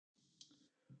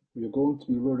We are going to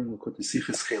be learning the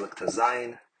Sichas Chelek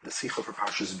Tazayin, the Sicha for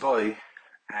Parshas Boy,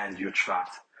 and Iyun Shevat.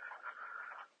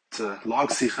 It's a long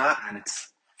Sicha, and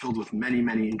it's filled with many,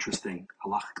 many interesting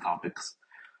halachic topics.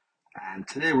 And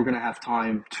today we're going to have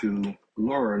time to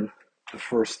learn the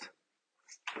first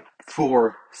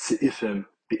four Seifim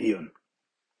Iyun.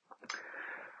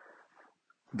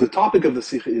 The topic of the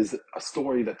Sicha is a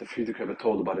story that the Friedrich Rebbe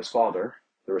told about his father,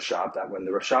 the Rashab, that when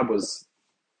the Rashab was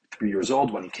 3 years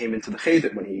old, when he came into the Cheder,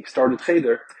 when he started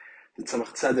Cheder, the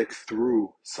Tzemach Tzedek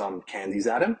threw some candies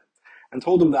at him and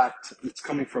told him that it's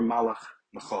coming from Malach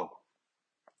Mechol.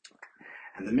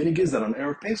 And the minig is that on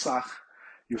Erev Pesach,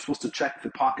 you're supposed to check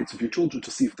the pockets of your children to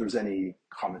see if there's any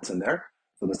chametz in there.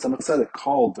 So the Tzemach Tzedek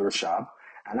called the Rashab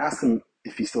and asked him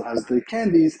if he still has the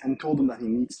candies and told him that he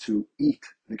needs to eat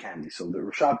the candies. So the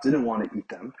Rashab didn't want to eat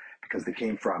them because they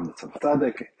came from the Tzemach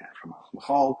Tzedek and from Malach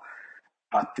Mechol.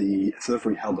 So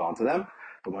therefore he held on to them.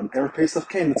 But when Erev Pesach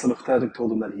came, the Tzemach Tzedek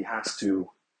told him that he has to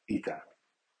eat them.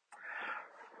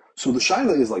 So the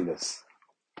shaila is like this.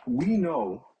 We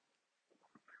know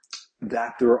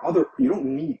that you don't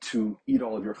need to eat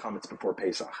all of your chametz before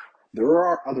Pesach. There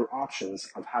are other options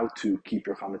of how to keep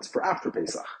your chametz for after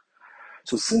Pesach.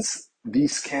 So since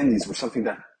these candies were something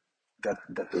that the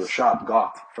Rashab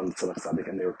got from the Tzemach Tzedek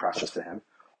and they were precious to him,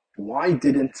 why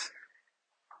did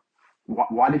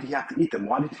he have to eat them?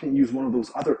 Why didn't he use one of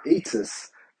those other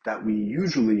eitzes that we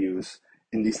usually use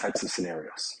in these types of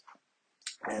scenarios?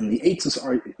 And the eitzes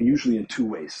are usually in two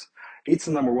ways. Eitzah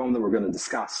number one that we're going to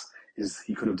discuss is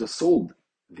he could have just sold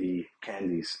the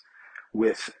candies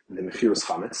with the mechiras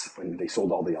chametz when they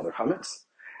sold all the other chametz.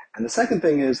 And the second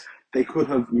thing is they could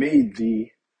have made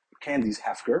the candies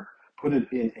hefker, put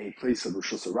it in a place of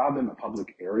Rishus Harabim, a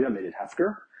public area, made it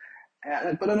hefker,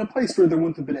 but in a place where there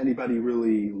wouldn't have been anybody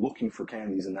really looking for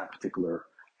candies in that particular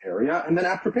area. And then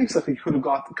after Pesach, he could have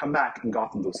come back and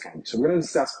gotten those candies. So we're going to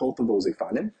discuss both of those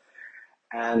efanim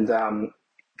and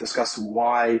discuss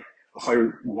why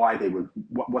they would,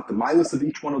 what the milas of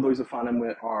each one of those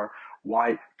efanim are,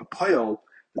 why the Payal,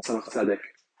 the Tzemach Tzedek,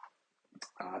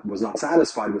 was not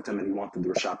satisfied with them and he wanted the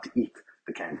Rashab to eat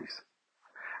the candies.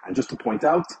 And just to point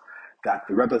out that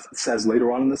the Rebbe says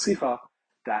later on in the Sicha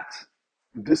that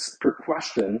this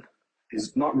question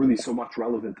is not really so much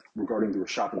relevant regarding the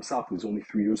Rashab himself, who's only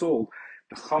 3 years old.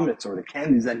 The chametz or the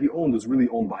candies that he owned was really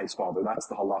owned by his father. That's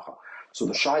the halacha. So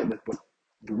the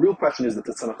real question is that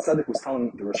the Tzemach Tzedek was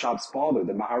telling the Rashab's father,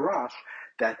 the Maharash,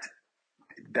 that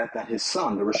his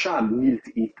son, the Rashab, needed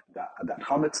to eat that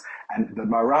chametz, and the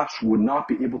Maharash would not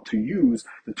be able to use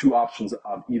the two options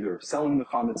of either selling the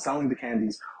chametz, selling the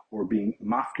candies, or being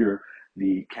mafkir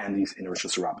the candies in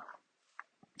Rishus Harabim.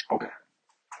 Okay.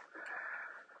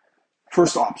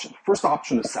 First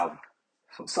option is selling.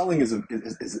 So selling is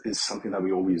something that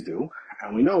we always do,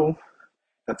 and we know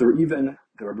that the Rebbe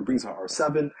brings our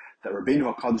 7 that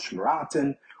Rabbeinu HaKadosh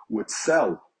Meratin would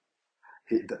sell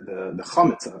the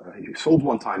chametz. He sold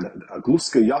one time a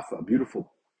gluska yafa, a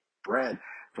beautiful bread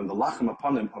from the lachem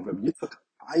apanim of Rabbi Yitzchak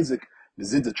Isaac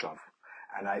Bezidichov.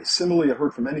 And I similarly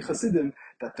heard from many Hasidim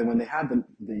that when they had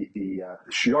the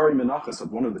Shirayim menachas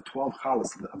of one of the 12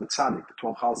 chalas of a tzaddik, the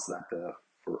 12 chalas that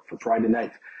for Friday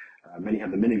night, many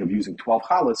have the meaning of using 12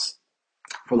 chalas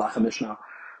for Lachem Mishnah.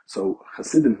 So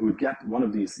Hasidim who would get one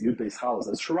of these Yud Beis chalas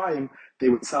as Shirayim, they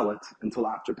would sell it until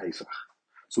after Pesach.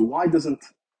 So why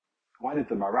didn't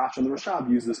the Marash and the Rashab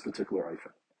use this particular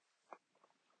item?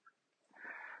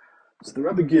 So the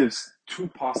Rebbe gives 2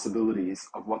 possibilities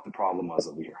of what the problem was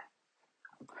over here.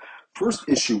 First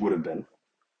issue would have been,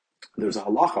 there's a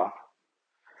halacha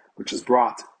which is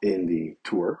brought in the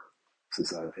Tur,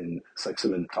 this is in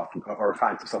Seichsim and Tafnon,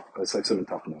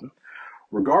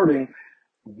 regarding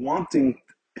wanting,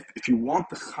 if you want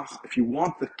the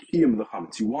kiyum of the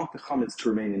chametz, you want the chametz to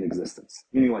remain in existence.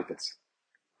 Meaning like this.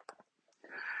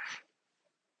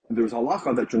 There's a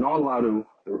halacha that you're not allowed to,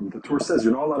 the Torah says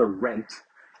you're not allowed to rent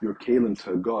your kalim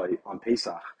to a guy on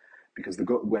Pesach, because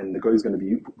when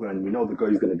we know the guy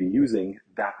is going to be using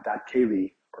that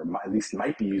keli, or at least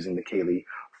might be using the keli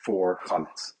for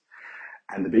chametz.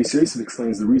 And the Beis Yosef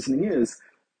explains the reasoning is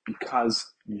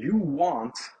because you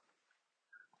want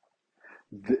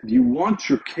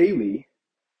your keli,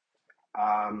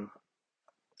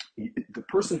 the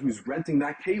person who's renting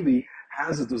that keli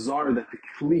has a desire that the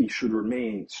kli should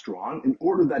remain strong in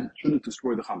order that it shouldn't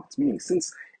destroy the chametz. Meaning,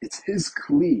 since it's his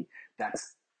kli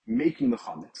that's making the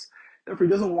chametz, therefore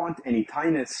he doesn't want any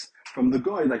tinus from the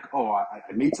guy, like, oh,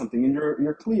 I made something in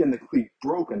your kli and the kli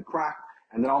broke and cracked,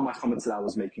 and then all my chametz that I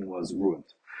was making was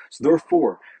ruined. So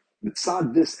therefore,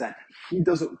 mitzad this, that he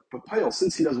doesn't, B'payel,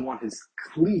 since he doesn't want his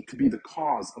kli to be the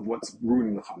cause of what's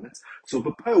ruining the chametz, so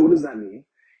B'payel, what does that mean?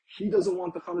 he doesn't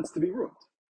want the chametz to be ruined.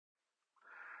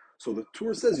 So the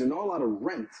Torah says you're not allowed to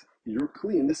rent your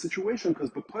kli in this situation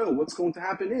because b'poil, what's going to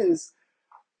happen is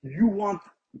you want,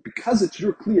 because it's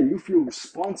your kli and you feel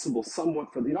responsible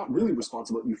somewhat for, you're not really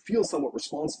responsible, you feel somewhat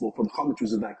responsible for the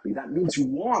chametz of that kli. That means you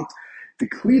want the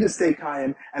kli to stay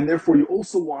kaim, and therefore you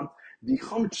also want the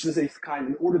chametz to stay kaim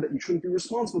in order that you shouldn't be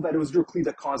responsible that it was your kli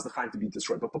that caused the chaim to be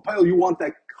destroyed. But b'poil, you want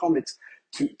that chametz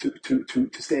to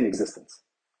stay in existence.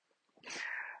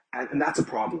 And that's a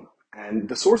problem. And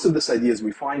the source of this idea is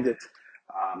we find it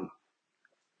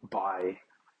by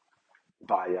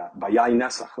Yain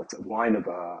Nesach, that's a line of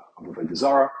a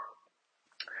Zara,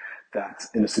 that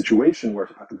in a situation where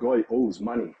a guy owes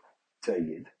money to a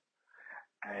Yid,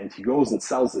 and he goes and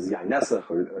sells his Yain Nesach,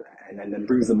 and then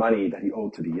brings the money that he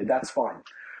owed to the Yid, that's fine.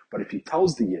 But if he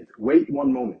tells the Yid, wait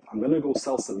one moment, I'm going to go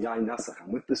sell some Yain Nesach,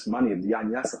 and with this money of the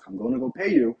Yain Nesach, I'm going to go pay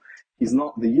you,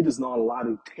 the Yid is not allowed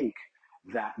to take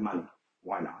that money.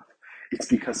 Why not? It's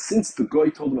because since the guy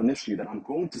told him initially that I'm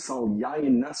going to sell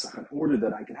Yain Nesach in order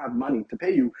that I can have money to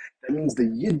pay you, that means the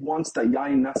Yid wants that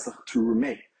Yain Nesach to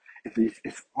remain.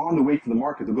 If on the way to the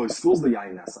market the guy steals the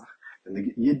Yain Nesach, then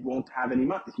the Yid won't have any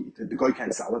money. The guy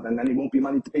can't sell it, and then he won't be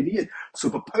money to pay the Yid. So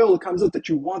b'poil, it comes out that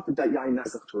you wanted that Yain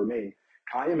Nesach to remain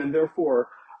Kayim, and therefore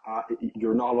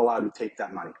you're not allowed to take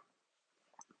that money.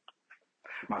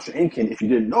 Masha Enkin, if you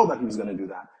didn't know that he was going to do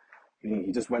that, meaning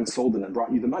he just went, sold it, and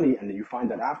brought you the money, and then you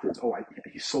find that afterwards,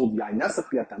 he sold Yain Nesach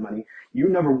to get that money. You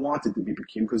never wanted to be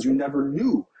Bekim because you never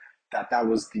knew that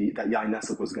Yain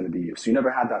Nesach was going to be used. So you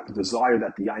never had that desire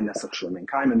that the Yain Nesach should remain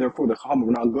kaim, and therefore the Chacham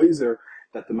were not goizer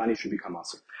that the money should become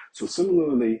aser. So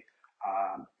similarly,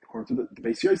 according to the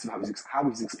Beis Yosef, how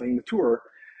he's explaining the Torah,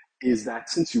 is that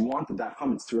since you wanted that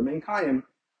chametz to remain kaim,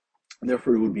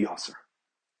 therefore it would be aser.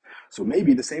 So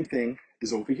maybe the same thing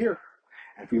is over here.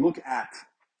 And if we look at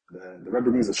the Rebbe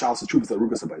brings a shalos teshuvos the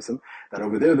Rugas Abaysim, that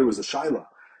over there was a shaila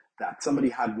that somebody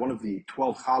had one of the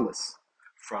 12 chalas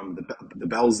from the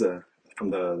Belzer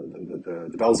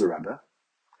Rebbe,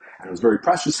 and it was very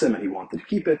precious to him, and he wanted to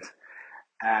keep it,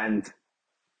 and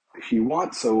he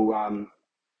wanted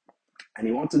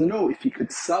to know if he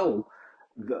could sell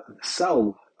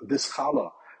this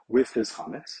challah with his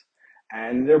chametz,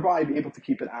 and thereby be able to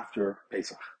keep it after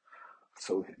Pesach.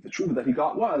 So the truth that he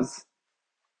got was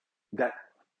that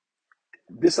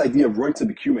this idea of roitza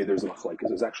b'kiyumei, there's a machlokes.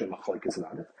 There's actually a machlokes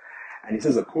about it, and he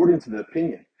says according to the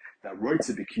opinion that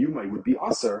roitza b'kiyumei would be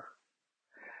aser,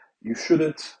 you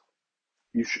shouldn't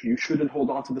hold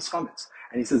on to this chametz.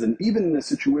 And he says, and even in a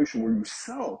situation where you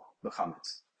sell the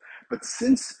chametz, but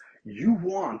since you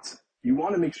want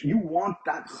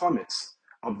that chametz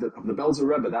of the Belzer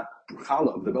Rebbe, that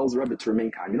challah of the Belzer Rebbe to remain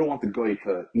kaim. You don't want the guy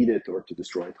to eat it or to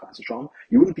destroy it.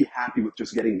 You wouldn't be happy with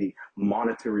just getting the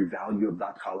monetary value of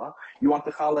that challah. You want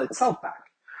the challah itself back.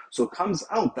 So it comes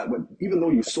out that even though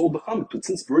you sold the chametz, but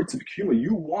since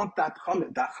you want that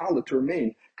challah to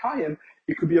remain kaim,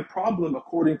 it could be a problem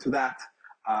according to that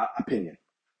opinion.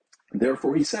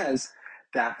 Therefore, he says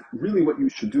that really what you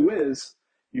should do is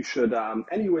you should,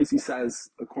 anyways, he says,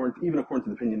 even according to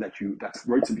the opinion that's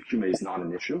right to b'kiyumei is not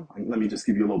an issue. And let me just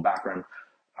give you a little background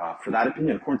for that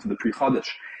opinion. According to the Pri Chadash,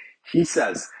 he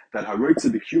says that right to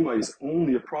b'kiyumei is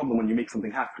only a problem when you make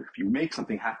something hefker. If you make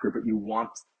something hefker but you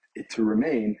want it to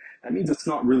remain, that means it's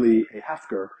not really a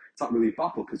hefker, it's not really a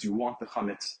batel because you want the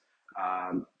chametz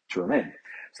to remain.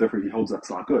 So therefore he holds that's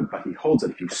not good. But he holds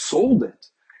that if you sold it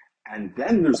and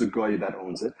then there's a guy that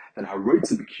owns it, then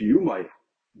haroitza b'kiyumei,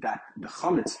 that the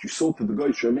chametz that you sold to the guy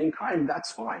should remain kaim,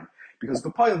 that's fine. Because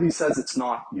B'payil, he says it's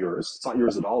not yours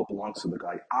at all, it belongs to the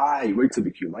guy. Roitza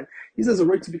b'kiyumei. He says a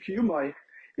roitza b'kiyumei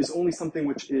is only something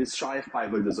which is shaykh by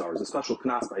avodah zarah. It's a special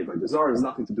knas by avodah zarah, has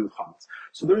nothing to do with chametz.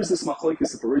 So there is this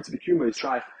machlokes if a roitza b'kiyumei is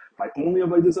shaykh by only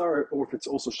avodah zarah, or if it's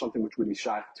also something which would be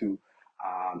shaykh to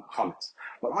chametz.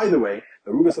 But either way,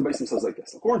 the Rugas Abaysim says like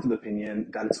this. According to the opinion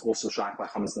that it's also shaykh by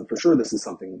chametz, then for sure this is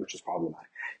something which is problematic.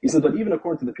 He said, but even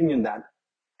according to the opinion that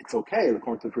it's okay,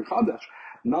 according to the Pri Chadash,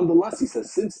 nonetheless, he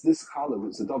says, since this challah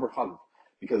was a davar chalav,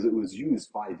 because it was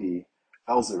used by the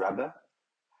Belzer Rebbe,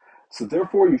 so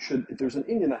therefore you should, if there's an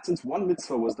inyan that since one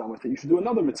mitzvah was done with it, you should do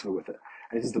another mitzvah with it.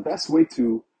 And he says the best way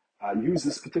to use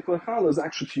this particular challah is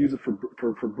actually to use it for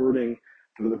the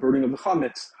burning of the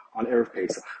chametz on Erev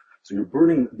Pesach. So you're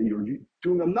doing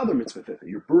another mitzvah with it.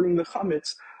 You're burning the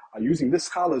chametz using this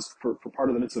challah for part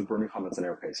of the mitzvah of burning chametz on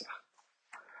Erev Pesach.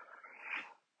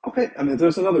 Okay, and then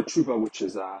there's another tshuva which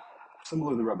is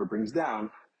similar the Rebbe brings down.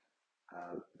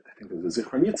 I think there's a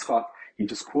Zichron Yitzchak. He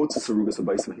just quotes the Rugas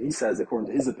Abaysim, and he says, according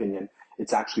to his opinion,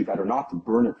 it's actually better not to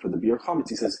burn it for the beer chametz.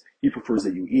 He says he prefers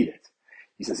that you eat it.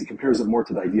 He says he compares it more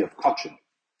to the idea of kachin.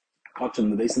 kachim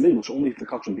in the base of English, only if the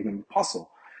kachim became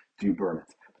apostle do you burn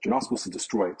it. But you're not supposed to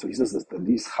destroy it. So he says that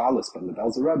these chalas from the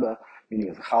Belzer Rebbe, meaning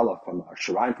a challah from a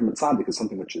Shirayim from a tzaddik, is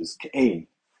something which is ke'ain,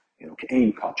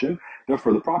 ke'ain kachim.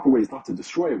 Therefore, the proper way is not to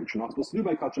destroy it, which you're not supposed to do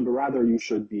by kachim, but rather you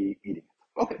should be eating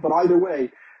it. Okay, but either way,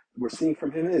 we're seeing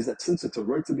from him is that since it's a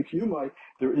roitza b'kiyumai,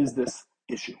 there is this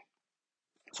issue.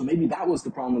 So maybe that was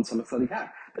the problem some tzaddik had,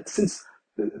 that since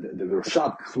the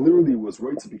Rashad clearly was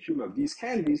roitza b'kiyumai of these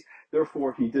candies,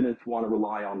 therefore he didn't want to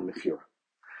rely on the mechira.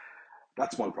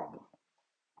 That's one problem.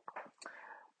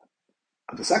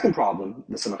 The second problem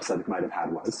the Tzemach Tzedek might have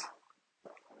had was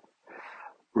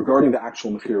regarding the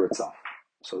actual mechira itself.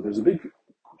 So there's a big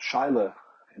shaila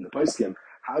in the poskim.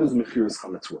 How does mechiras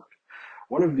chametz work?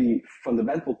 One of the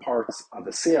fundamental parts of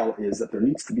a sale is that there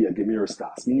needs to be a gemiras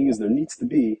das, meaning is there needs to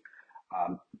be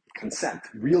consent,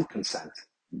 real consent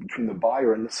between the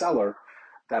buyer and the seller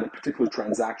that a particular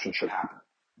transaction should happen.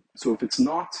 So if it's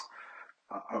not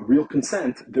a real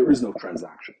consent, there is no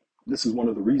transaction. This is one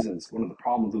of the reasons, one of the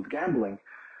problems with gambling,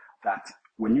 that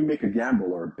when you make a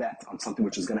gamble or a bet on something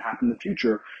which is going to happen in the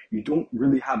future, you don't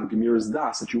really have a gemiras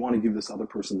das that you want to give this other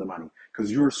person the money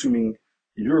because you're assuming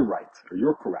you're right or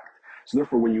you're correct. So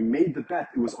therefore, when you made the bet,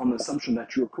 it was on the assumption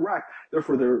that you're correct.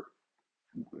 Therefore, there,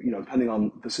 depending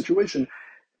on the situation,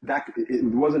 that it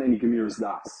wasn't any gemiras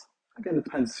das. Again, it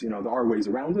depends. There are ways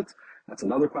around it. That's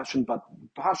another question. But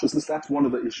Parshas, that's one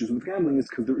of the issues with gambling is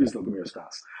because there is no gemiras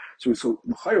das. So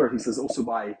l'chayra, he says also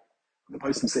by the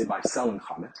person say by selling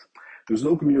chametz, there's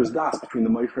no gemiras das between the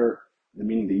meicher,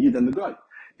 meaning the yid, and the guy.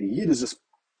 The yid is just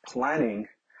planning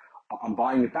on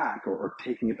buying it back or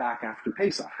taking it back after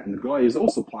Pesach, and the guy is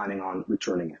also planning on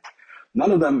returning it.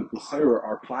 None of them l'chayra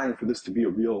are planning for this to be a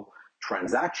real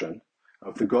transaction.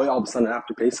 If the guy all of a sudden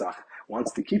after Pesach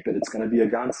wants to keep it, it's going to be a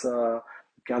ganza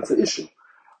issue.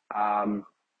 And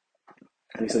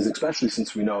he says, especially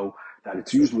since we know that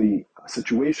it's usually a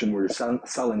situation where you're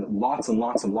selling lots and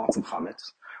lots and lots of chametz,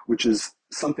 which is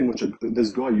something which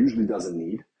this guy usually doesn't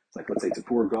need. It's like, let's say it's a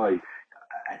poor guy,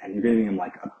 and you're giving him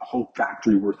like a whole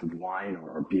factory worth of wine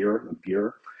or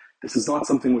beer. This is not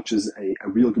something which is a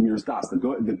real gemiras das.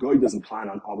 The guy doesn't plan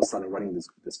on all of a sudden running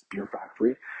this beer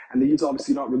factory, and the yid's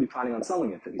obviously not really planning on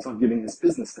selling it, and he's not giving his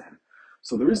business to him.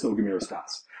 So there is no gemiras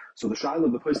das. So the shaila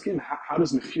of the poskim, how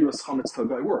does mechiras chametz to a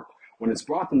guy work? When it's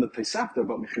brought in the Pesach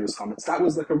about mechiras chametz, that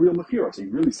was like a real mechira. So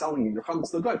you're really selling your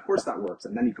chametz to the guy. Of course that works,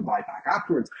 and then you could buy it back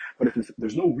afterwards. But if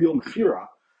there's no real mechira,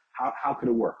 how could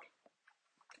it work?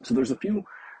 So there's a few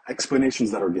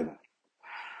explanations that are given.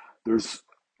 There's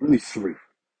really three.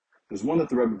 There's one that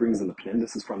the Rebbe brings in the Pnim.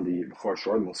 This is from the Bechor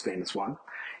Shor, the most famous one.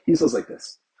 He says like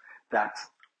this, that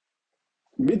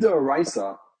Mida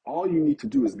Raisa, all you need to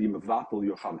do is be mevatel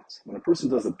your chametz. When a person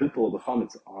does a bittul of the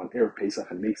chametz on Erev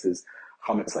Pesach and makes his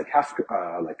chametz like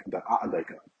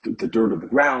the dirt of the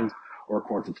ground, or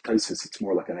according to Taisus, it's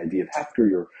more like an idea of hefker.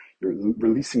 You're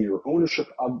releasing your ownership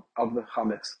of the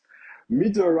chametz.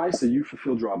 Midaraisa, you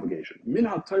fulfilled your obligation. Min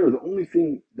HaTorah, the only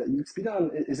thing that needs to be done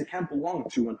is it can't belong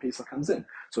to you when Pesach comes in.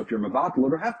 So if you're mevatel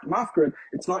or mafkred,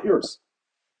 it's not yours.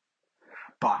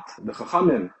 But the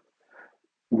Chachamim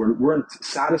weren't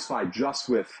satisfied just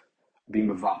with being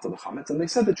mevatel the chametz, and they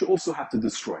said that you also have to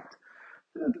destroy it.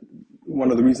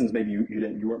 One of the reasons maybe you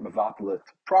weren't mevatel it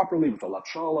properly with a lat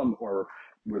shalom, or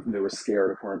they were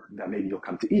scared that maybe you'll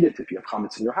come to eat it if you have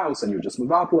chametz in your house and you're just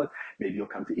mevatel it. Maybe you'll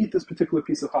come to eat this particular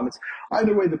piece of chametz.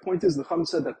 Either way, the point is the chametz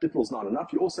said that bittul is not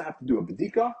enough. You also have to do a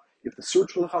bedika. You have to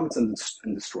search for the chametz and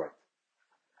destroy it.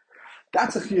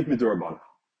 That's a chiyuv midrabanan.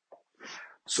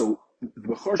 So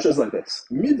the Bechor says like this: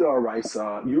 Midar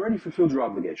Raisa, you already fulfilled your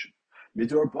obligation.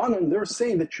 Midar Banan, they're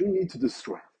saying that you need to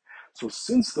destroy it. So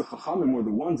since the Chachamim were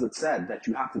the ones that said that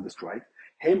you have to destroy it,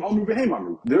 Heim Amru v'Heim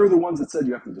Amru, they're the ones that said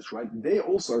you have to destroy it. They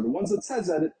also are the ones that says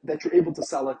that you're able to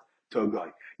sell it to a guy.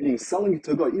 Meaning selling it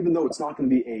to a guy, even though it's not going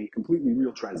to be a completely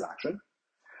real transaction,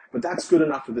 but that's good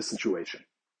enough for this situation.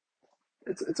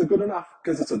 It's a good enough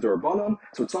because it's a durbanon,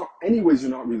 so it's not, anyways,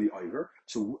 you're not really over.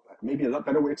 So maybe a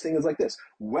better way of saying it is like this: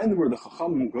 when were the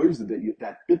chachamim goes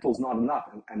that bittel's not enough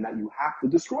and that you have to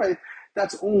destroy it,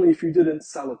 that's only if you didn't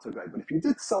sell it to a guy. But if you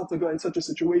did sell it to a guy in such a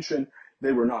situation,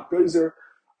 they were not gozer,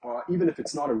 even if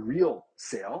it's not a real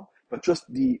sale, but just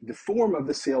the form of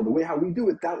the sale, the way how we do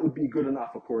it, that would be good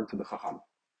enough according to the chacham.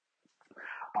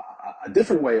 A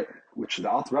different way, which the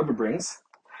Alter Rebbe brings,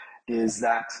 is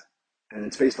that, and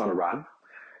it's based on a Ran,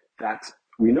 that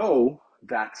we know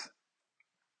that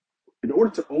in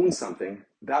order to own something,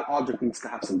 that object needs to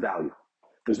have some value.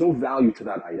 If there's no value to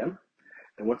that item,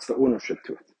 then what's the ownership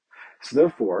to it? So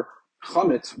therefore,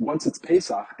 chametz, once it's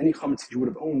Pesach, any chametz that you would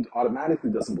have owned automatically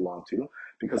doesn't belong to you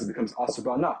because it becomes asur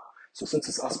ba'ana. So since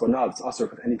it's asbanav, it's asr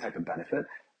with any type of benefit,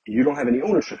 you don't have any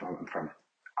ownership from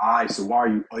it. So why are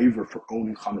you over for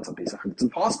owning chametz on Pesach? It's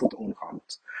impossible to own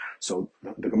chametz. So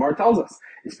the Gemara tells us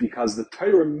it's because the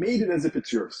Torah made it as if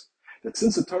it's yours. That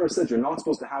since the Torah said you're not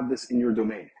supposed to have this in your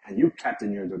domain, and you kept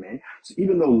in your domain, so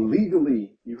even though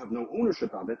legally you have no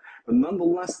ownership of it, but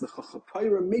nonetheless the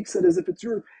Torah makes it as if it's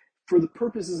yours for the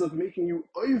purposes of making you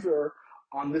over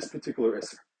on this particular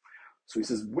Isser. So he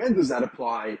says, when does that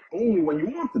apply? Only when you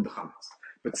wanted the chametz.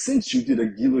 But since you did a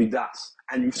gilui das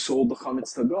and you sold the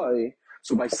chametz to guy,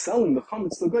 so by selling the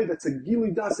chametz to guy, that's a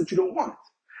gilui das that you don't want.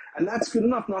 And that's good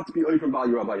enough not to be over by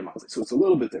your rabbi matzah. So it's a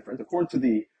little bit different. According to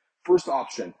the first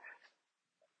option,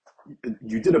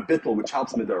 you did a bittul which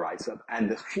helps midaraisa, and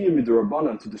the chiyuv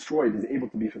midarabanan to destroy it is able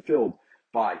to be fulfilled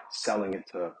by selling it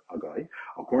to a guy.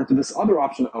 According to this other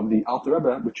option of the Alter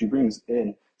Rebbe, which he brings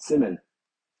in Siman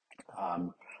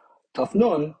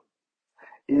Tafnun,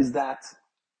 is that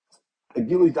a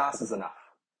gilui das is enough.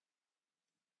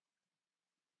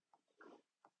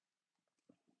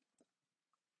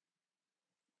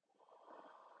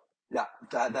 Yeah,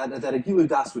 that a gilui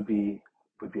das would be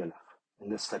enough in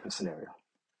this type of scenario.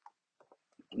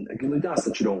 A gilui das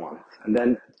that you don't want it, and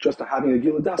then just having a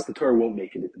gilui das, the Torah won't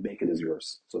make it as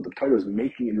yours. So the Torah is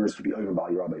making it yours to be over by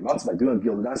your rabbi matzah by doing a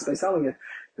gilui das by selling it.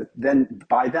 Then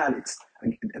by that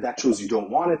that shows you don't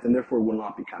want it, and therefore will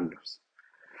not become yours.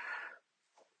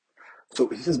 So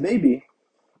he says maybe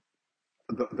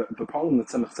the problem that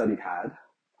Tzemach Tzedek had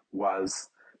was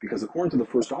because according to the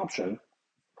first option,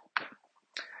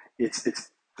 it's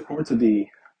according to the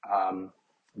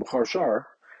Bukhar Shar,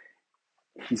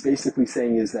 he's basically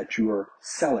saying is that you are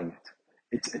selling it.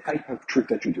 It's a type of trick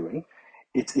that you're doing.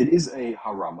 It is a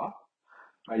harama,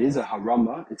 right? It is a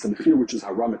harama. It's a mechir which is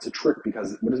harama. It's a trick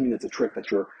because what does it mean? It's a trick that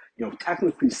you're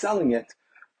technically selling it,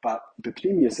 but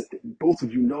b'pnimius, both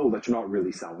of you know that you're not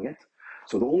really selling it.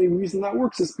 So the only reason that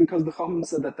works is because the Chacham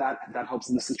said that helps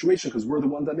in the situation because we're the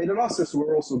one that made it usher, so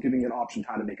we're also giving an option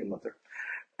how to make it mutter.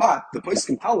 But the place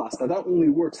can tell us that only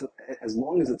works as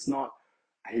long as it's not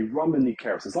a Ramani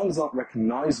cares, as long as it's not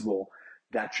recognizable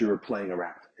that you're playing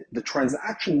around. The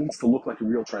transaction needs to look like a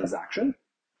real transaction,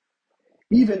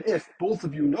 even if both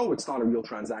of you know it's not a real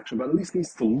transaction, but at least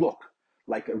needs to look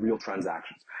like a real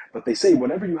transaction. But they say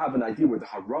whenever you have an idea where the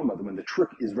harama, when the trick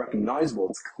is recognizable,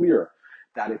 it's clear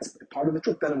that it's part of the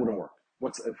trick, then it wouldn't work.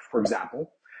 For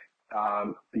example,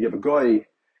 you have a guy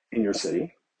in your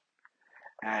city,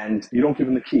 and you don't give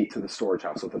him the key to the storage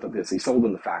house. So he sold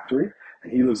in the factory,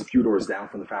 and he lives a few doors down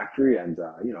from the factory, and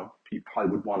he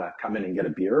probably would want to come in and get a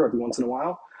beer every once in a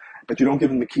while, but you don't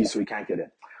give him the key, so he can't get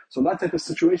in. So in that type of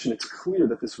situation, it's clear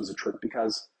that this was a trick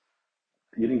because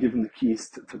you didn't give him the keys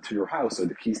to your house or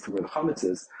the keys to where the chametz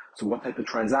is. So what type of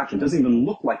transaction? It doesn't even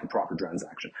look like a proper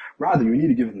transaction. Rather, you need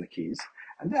to give him the keys,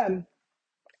 and then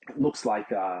it looks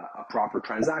like a proper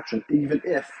transaction, even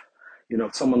if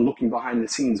someone looking behind the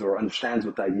scenes or understands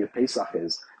what the idea of Pesach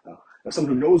is.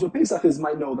 Someone who knows what Pesach is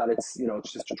might know that it's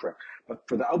just a trick. But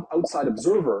for the outside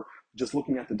observer, just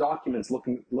looking at the documents,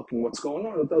 looking what's going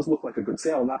on, it does look like a good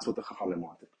sale, and that's what the Chachamim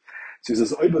wanted. So he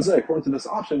says, according to this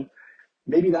option,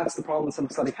 maybe that's the problem that some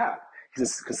Tzaddik had. He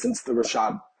says, because since the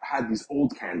Rashad had these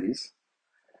old candies,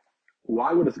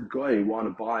 why would a guy want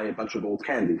to buy a bunch of old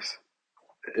candies?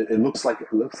 It looks like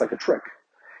a trick.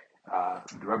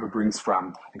 The Rebbe brings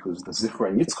from, I think it was the Zichra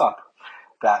and Yitzchak,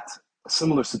 that a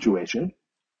similar situation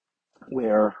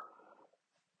where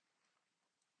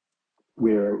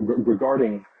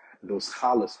regarding those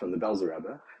challahs from the Belzer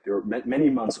Rebbe, they were many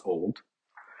months old.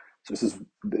 So this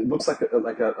it looks like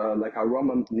a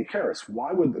Rama Nikeris.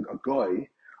 Why would a guy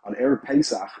on Erev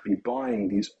Pesach be buying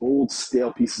these old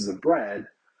stale pieces of bread?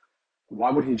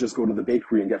 Why would he just go to the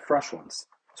bakery and get fresh ones?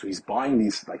 So he's buying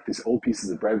these old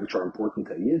pieces of bread which are important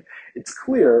to Iyun. It's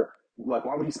clear, why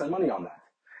would he spend money on that?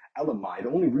 Elamai, the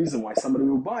only reason why somebody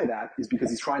would buy that is because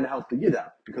he's trying to help the Yid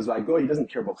out. Because by go, he doesn't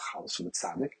care about chalas from the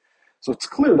tzaddik. So it's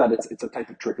clear that it's a type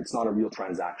of trick. It's not a real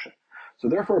transaction. So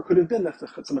therefore, it could have been that the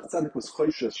tzaddik was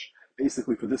choishish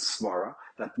basically for this svara,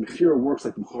 that the mechira works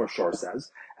like the Bukhar Shar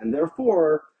says,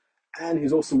 and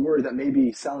he's also worried that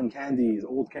maybe selling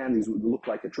old candies would look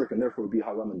like a trick, and therefore would be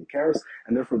haram and nikeres,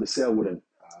 and therefore the sale wouldn't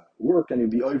work, and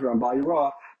he'd be over on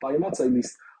bayirah, matzah, at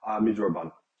least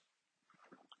midraban.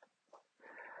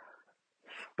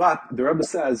 But the Rebbe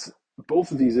says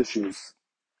both of these issues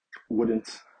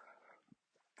wouldn't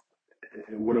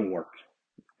work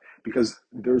because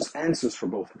there's answers for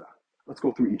both of them. Let's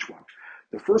go through each one.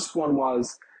 The first one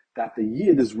was that the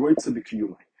Yid is roitza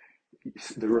b'kiyumai.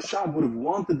 The Rashab would have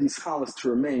wanted these challahs to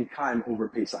remain kaim over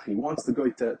Pesach. He wants the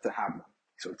goy to have them.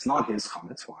 So it's not his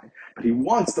chametz, fine, but he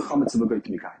wants the chametz of a goy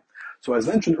to be kaim. So as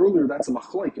mentioned earlier, that's a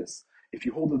machlokes, if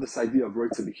you hold of this idea of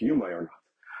Reitze B'Kiyumai or not.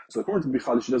 So according to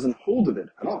Bichadish, he doesn't hold of it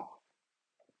at all.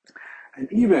 And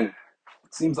even,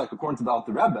 it seems like according to the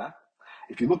Rebbe,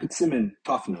 if you look at Siman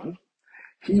Tafnun,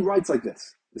 he writes like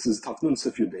this. This is Tafnun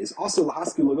Sifyud Beis. Also,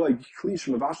 lahaski l'goy kli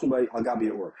shemavashnu by al gabi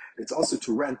or. It's also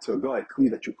to rent to a guy kli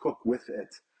that you cook with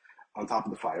it on top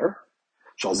of the fire.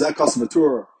 Shalzeh kasav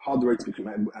Tur had right to be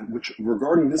kumai. Which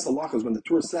regarding this halacha is when the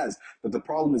Tur says that the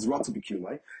problem is rat to be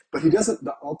kumai, but he doesn't.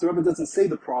 The Alter Rebbe doesn't say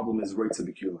the problem is right to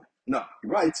be kumai. No, he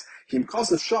writes him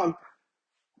kasav sham.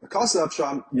 Kasav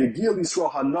sham yagil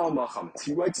yisrael hana machametz.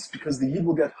 He writes because the yid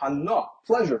will get hana,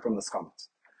 pleasure from this chametz.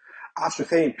 He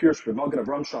says, if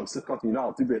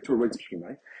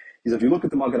you look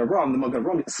at the Magen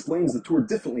Avraham explains the Tur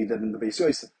differently than in the Beis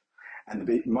Yosef. And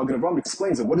the Magen Avraham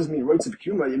explains that what does it mean, Reitze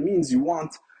B'Kiyumai? It means you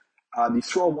want, the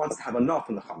Yisrael wants to have enough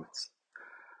in the chametz.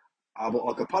 But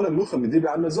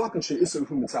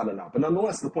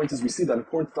nonetheless, the point is we see that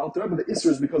according to the Alter Rebbe, the Isser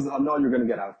is because of the Hana you're going to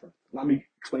get out of it. Let me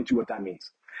explain to you what that means.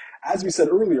 As we said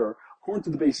earlier, according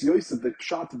to the Beis Yosef, the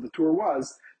shot of the Tur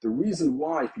was, the reason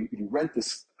why if you rent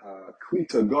this kli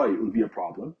to a guy, it would be a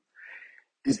problem,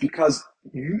 is because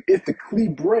if the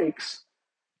kli breaks,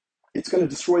 it's going to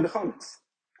destroy the chametz,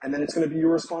 and then it's going to be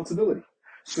your responsibility.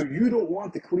 So you don't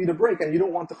want the kli to break, and you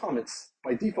don't want the chametz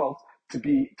by default to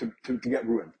get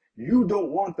ruined. You don't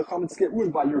want the chametz to get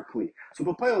ruined by your kli. So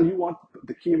b'payil, you want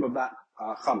the kiyum of that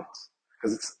chametz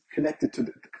because it's connected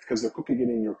to because they're cooking it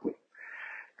in your kli.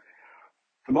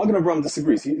 The Magen Avraham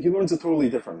disagrees. He learns it totally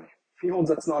differently. He holds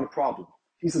that's not a problem.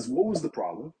 He says, what was the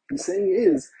problem? He's saying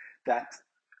is that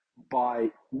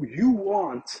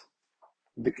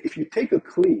if you take a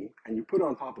kli and you put it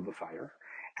on top of the fire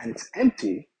and it's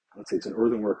empty, let's say it's an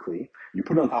earthenware kli, you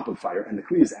put it on top of the fire and the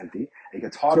kli is empty, it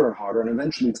gets hotter and hotter and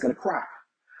eventually it's going to crack.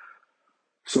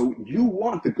 So you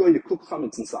want the guy to cook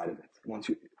chametz inside of it.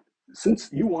 Since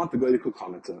you want the guy to cook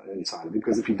chametz inside of it,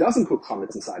 because if he doesn't cook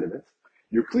chametz inside of it,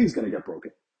 your kli is going to get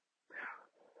broken.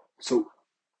 So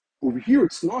over here,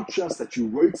 it's not just that you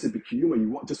Reitze B'Kiyumai,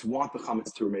 you just want the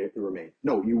chametz to remain.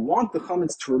 No, you want the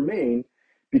chametz to remain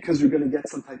because you're going to get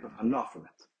some type of hana from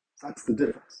it. So that's the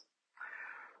difference.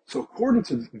 So according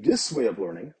to this way of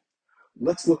learning,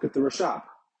 let's look at the Rashab.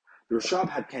 The Rashab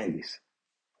had candies.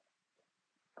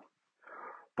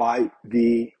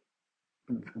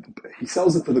 He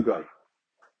sells it to the guy.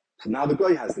 So now the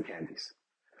guy has the candies.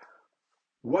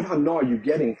 What hana are you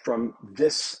getting from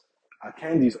this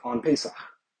candies on Pesach?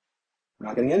 You're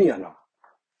not getting any hana.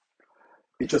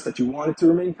 It's just that you want it to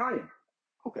remain kaim.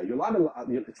 Okay, you're allowed to,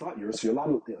 it's not yours, so you're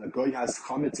allowed to, a guy has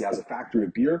chametz, he has a factory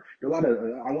of beer, you're allowed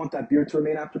to, I want that beer to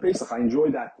remain after Pesach, I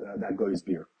enjoy that guy's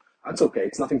beer. That's okay,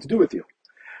 it's nothing to do with you.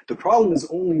 The problem is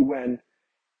only when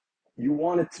you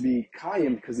want it to be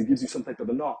kaim because it gives you some type of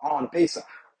hana on Pesach.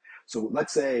 So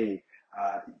let's say,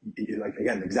 like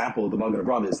again, the example of the Magen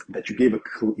Avraham is that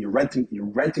you're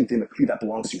renting to him a kli that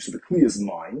belongs to you, so the kli is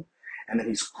mine, and then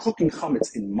he's cooking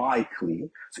chametz in my kli.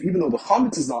 So even though the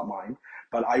chametz is not mine,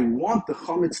 but I want the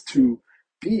chametz to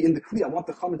be in the kli, I want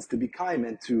the chametz to be kaim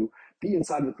and to be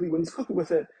inside of the kli when he's cooking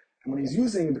with it, and when he's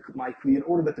using my kli in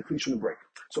order that the kli shouldn't break.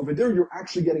 So over there, you're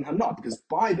actually getting hana, because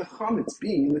by the chametz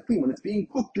being in the kli, when it's being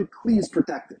cooked, your kli is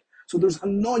protected. So there's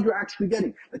hana you're actually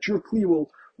getting, that your kli will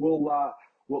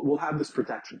have this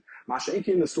protection. Masha'iki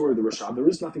in the story of the Rashab, there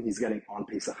is nothing he's getting on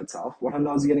Pesach itself. What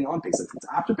hana is he getting on Pesach? It's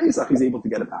after Pesach, he's able to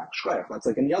get it back. Shkoyach, that's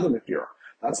like any other mifira.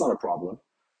 That's not a problem.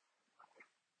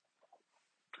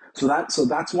 So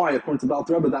that's why, according to the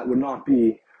Alter Rebbe, that would not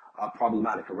be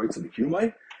problematic, a Reitze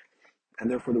B'Kiyumai,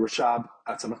 and therefore the Rashab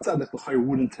at Tzemach Tzedek l'chayr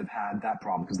wouldn't have had that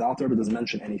problem because the Alter Rebbe doesn't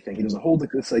mention anything. He doesn't hold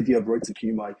this idea of Reitze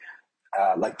B'Kiyumai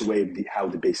like the way how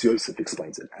the Beis Yosef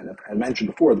explains it. And I mentioned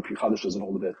before, the Pri Chadash doesn't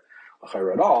hold of it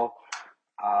l'chayr at all.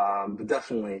 But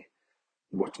definitely,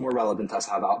 what's more relevant is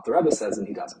how the Alter Rebbe says, and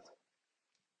he doesn't.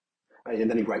 Right?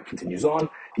 And then he continues on.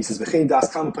 He says, "V'chein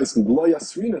das kam poskim b'lo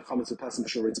yasrina chametz v'pesach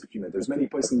b'shel Reitze B'Kiyumai." There's many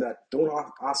poskim that don't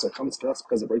ask chametz v'pesach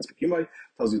because of Reitze B'Kiyumai.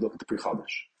 Tells you to look at the Pri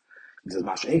Chadash. He says,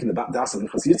 "Masha'enkin the das of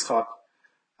Minchas Yitzchak,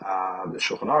 the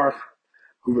Shulchan Aruch,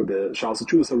 Huver b'Shal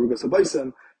Sechuvas Harugas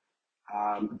Habaysim,"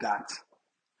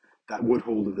 that would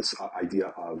hold of this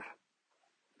idea of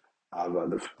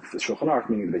the Shulchan Aruch,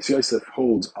 meaning the Beis Yosef,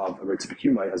 holds of a Reitze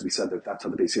B'Kiyumai. As we said, that's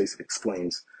how the Beis Yosef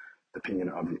explains the opinion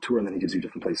of the Torah, and then he gives you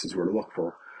different places where to look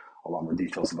for a lot more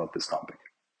details about this topic.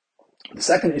 The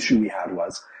second issue we had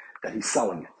was that he's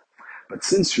selling it. But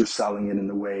since you're selling it in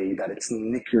the way that it's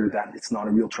nicker, that it's not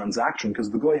a real transaction,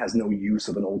 because the guy has no use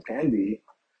of an old candy,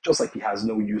 just like he has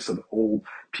no use of old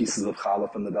pieces of challah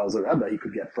from the Belzer Rebbe, he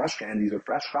could get fresh candies or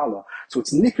fresh challah. So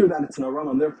it's nicker that it's an aram,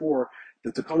 and therefore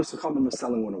the Tekanos Chachamim is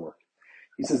selling wouldn't work.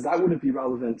 He says that wouldn't be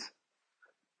relevant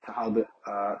to how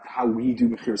we do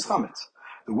mechiras chametz.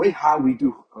 The way how we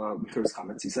do mechiras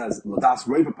chametz, he says ladas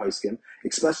roiva poskim,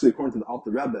 especially according to the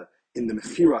Alter Rebbe, in the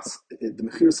mechiras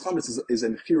chametz is a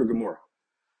mechira gemora,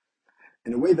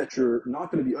 in a way that you're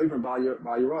not going to be over by your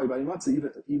matzah,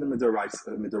 even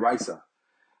midaraisa,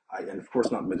 and of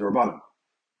course not midrabanan,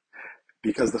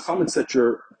 because the chametz that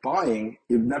you're buying,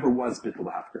 it never was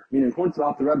bittul hafker. Meaning, according to the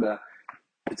Alter Rebbe,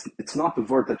 it's not the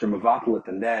word that you're mevatel it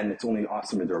and then it's only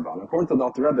awesome midrabanan. According to the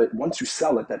Alter Rebbe, once you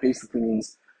sell it, that basically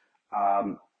means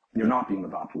you're not being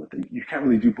mevatel it. You can't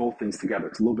really do both things together.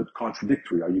 It's a little bit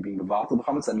contradictory. Are you being mevatel the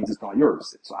chametz? That means it's not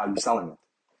yours. So how are you selling it?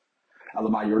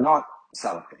 Elamai, you're not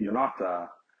selling it. You're not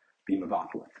being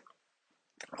mevatel it.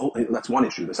 Oh, that's one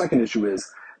issue. The second issue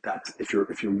is that if you're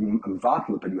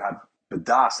mevatel it, but you have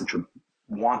bedas that you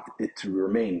want it to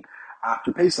remain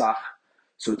after Pesach,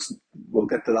 so we'll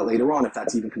get to that later on if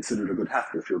that's even considered a good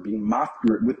hefker. If you're being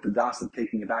mafker with the das and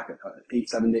taking it back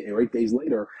 8 days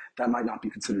later, that might not be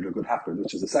considered a good hefker,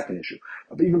 which is the second issue.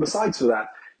 But even besides for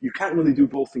that, you can't really do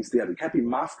both things together. You can't be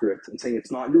mafker it and saying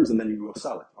it's not yours and then you go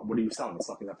sell it. What are you selling? It's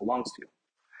something that belongs to you.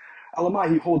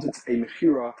 Elamai, he holds it's a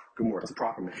mechira gemur. It's a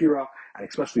proper mechira, and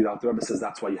especially the Alter Rebbe says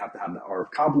that's why you have to have the Or of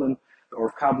Kablan. The Or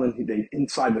of Kablan,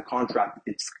 inside the contract,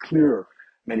 it's clear.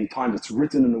 Many times it's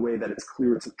written in a way that it's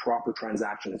clear it's a proper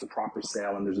transaction, it's a proper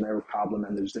sale, and there's an Erev Kablan,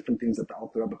 and there's different things that the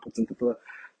Alter Rebbe puts into the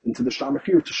Shtar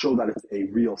Mechir to show that it's a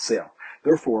real sale.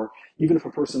 Therefore, even if a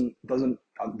person doesn't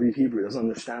read Hebrew, doesn't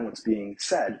understand what's being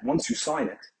said, once you sign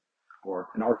it, or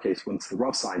in our case, once the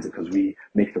Rav signs it, because we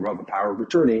make the Rav a power of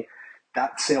attorney,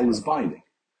 that sale is binding.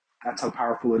 That's how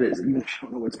powerful it is. Even if you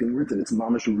don't know what's being written, it's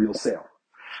mamish a real sale.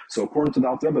 So according to the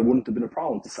Alter Rebbe, it wouldn't have been a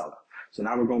problem to sell it. So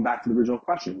now we're going back to the original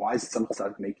question. Why is some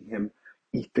tzaddik making him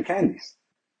eat the candies?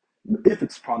 If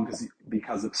it's a problem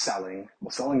because of selling,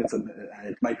 well, selling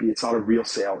and it's not a real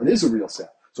sale. It is a real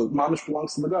sale. So mamish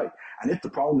belongs to the guy. And if the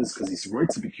problem is because he's right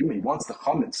to be human, he wants the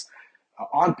chametz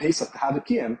on Pesach to have a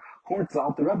kiyum, according to the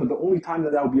Alter Rebbe, the only time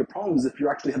that would be a problem is if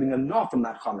you're actually having enough from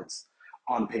that chametz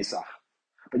on Pesach.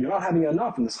 But you're not having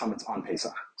enough in this chametz on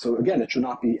Pesach. So again, it should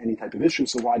not be any type of issue.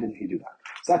 So why didn't he do that?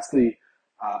 So that's the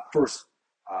first.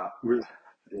 So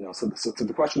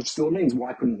the question still remains: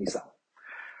 why couldn't he sell?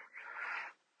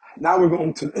 Now we're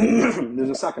going to. There's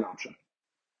a second option.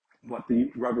 What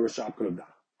the Rebbe Rashab could have done.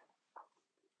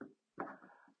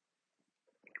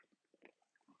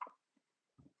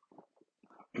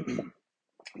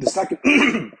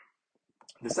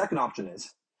 The second option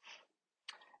is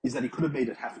that he could have made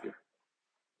it hefker.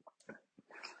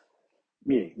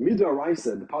 Meaning,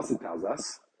 Midoraisa, the pasuk tells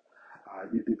us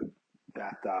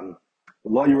that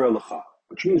lo yireh lecha,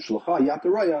 which means shlocha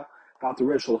yataraya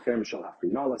v'atareh shalachem shel hefker.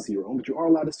 You're not allowed to see your own, but you are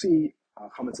allowed to see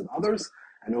chametz of others,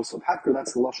 and also hefker.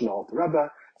 That's the lashon of the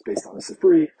Rebbe. It's based on the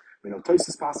Sifri. We know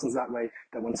Tosfos passes that way.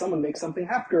 That when someone makes something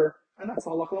hefker, and that's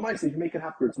not halacha l'maisa, if you make it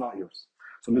hefker, it's not yours.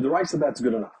 So Midoraisa, that's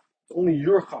good enough. It's only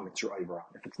your chametz you're over on.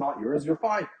 If it's not yours, you're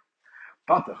fine.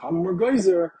 But the chamor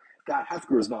geyser, that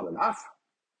hefker is not enough.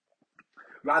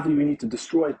 Rather, you need to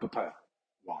destroy it b'payah.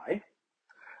 Why?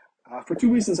 For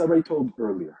two reasons I already told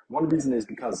earlier. One reason is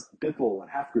because bittul and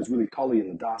hefker is really tali in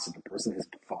the das of the person, his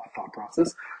thought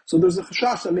process. So there's a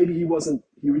chashash that maybe he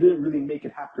didn't really make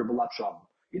it hefker b'lat shalom.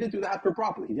 He didn't do the hefker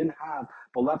properly. He didn't have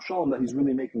b'lat shalom that he's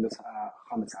really making this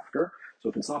chametz hefker. So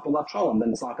if it's not b'lat shalom, then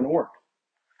it's not going to work.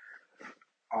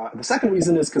 The second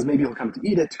reason is because maybe he'll come to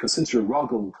eat it, because since you're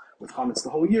ruggled with chametz the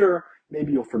whole year,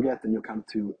 maybe you'll forget and you'll come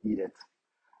to eat it.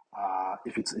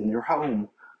 If it's in your home,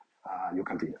 you'll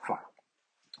come to eat it. Fine.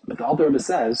 But the Alter Rebbe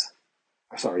says,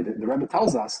 the Rebbe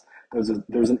tells us there's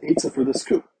an eitzah for this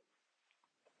coup.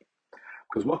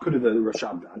 Because what could have the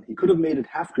Rashab done? He could have made it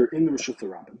hefker in the Rishut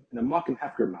Rabbim, in a makom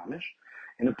hefker mamish,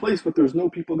 in a place where there's no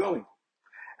people going.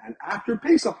 And after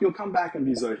Pesach, you'll come back and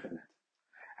be zoich in it.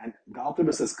 And the Alter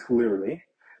Rebbe says clearly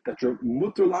that your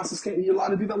mutter lasses can't, you're allowed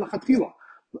to do that lachatchila.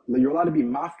 You're allowed to be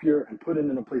mafkir and put it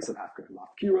in a place of hefker.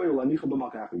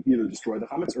 Either destroy the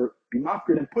chametz or be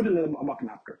mafkir and put it in a makom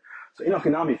hefker. So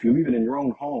inachinami, if you leave it in your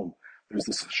own home, there's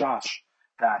this chashash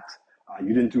that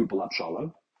you didn't do it b'lat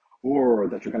shalom, or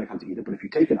that you're going to come to eat it. But if you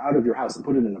take it out of your house and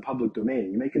put it in a public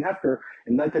domain, you make it hefker,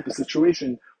 in that type of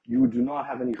situation, you do not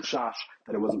have any chashash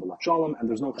that it wasn't b'lat shalom, and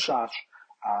there's no chashash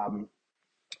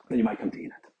that you might come to eat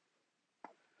it.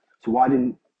 So why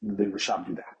didn't the Rashab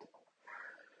do that?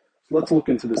 So let's look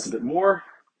into this a bit more.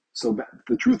 So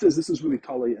the truth is, this is really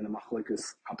tali in a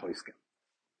machlekes hapoiskim.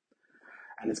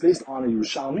 And it's based on a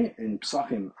Yerushalmi in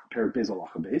Pesachim, Perek Beis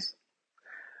Halacha Beis.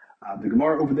 The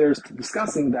Gemara over there is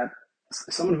discussing that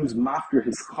someone who's mafker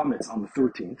his chametz on the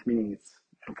 13th, meaning it's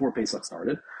before Pesach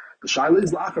started, The shaila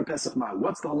is la'achar Pesach ma.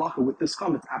 What's the halacha with this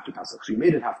chametz after Pesach? So you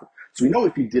made it hefker. So we know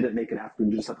if you didn't make it hefker,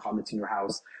 you just had chametz in your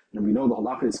house, and we know the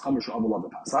halacha is chametz she'avol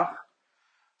Pesach.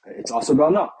 It's also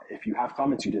gana. If you have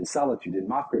chametz, you didn't sell it, you didn't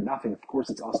mafker, nothing. Of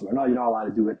course, it's also gana. You're not allowed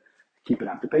to do it. Keep it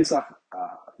after Pesach.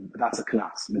 That's a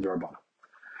knas midrabanan.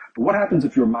 But what happens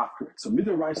if you're mafker? So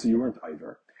midoraisa, you weren't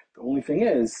either. The only thing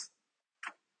is,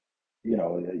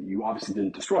 you obviously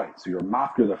didn't destroy it. So you're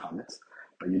mafker the chametz,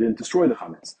 but you didn't destroy the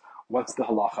chametz. What's the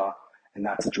halacha in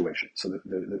that situation? So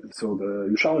the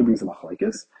Yerushalmi brings the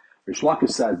machlekes. Rish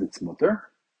Lakish says it's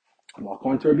mutter, and while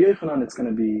according to Rabbi Yochanan, it's going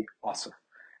to be aser.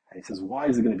 And he says, why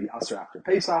is it going to be aser after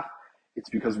Pesach? It's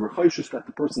because we're chayshish that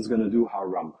the person's going to do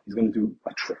haram. He's going to do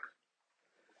a trick.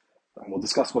 And we'll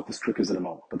discuss what this trick is in a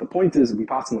moment. But the point is, we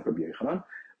pass on with Rabbi Yochanan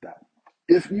that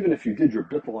even if you did your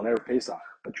bittul on Erev Pesach,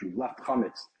 but you left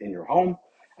chametz in your home,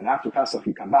 and after Pesach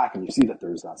you come back and you see that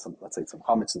there's some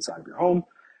chametz inside of your home,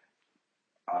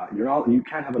 you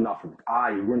can't have enough of it.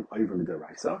 You weren't over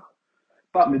midiraisa,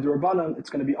 but midirabanan it's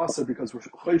going to be aser because we're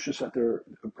choishish that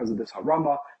because of this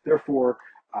harama. Therefore,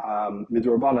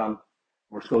 midirabanan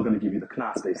we're still going to give you the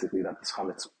knas basically that this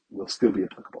chametz will still be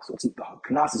applicable. So the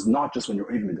knas is not just when you're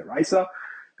over midiraisa.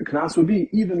 The knas would be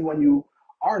even when you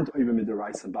aren't over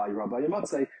midiraisa and ba'yi rabbi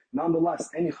yamatzei. Nonetheless,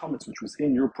 any chametz which was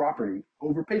in your property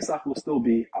over Pesach will still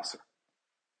be aser.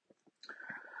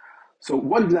 So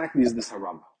what exactly is this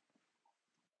harama?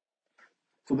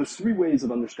 So there's three ways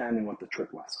of understanding what the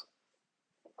trick was.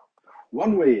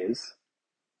 One way is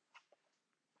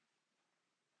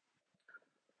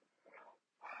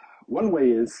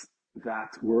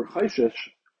that we're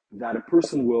chayshish that a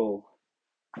person will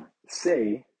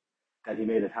say that he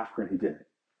made it hefker and he didn't.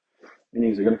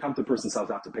 Meaning, you're going to come to a person's house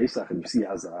after Pesach and you see he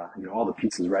has all the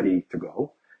pizzas ready to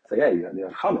go. Say, hey, you have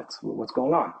chametz. What's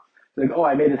going on? They're like,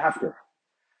 I made it hefker.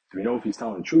 Do we know if he's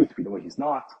telling the truth? Do we know he's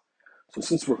not? So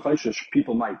since we're chayshish,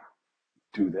 people might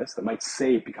do this. They might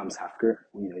say it becomes hefker.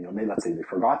 Maybe let's say they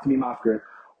forgot to be mafker,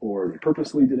 or they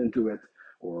purposely didn't do it,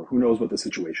 or who knows what the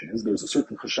situation is. There's a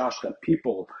certain chashash that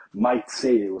people might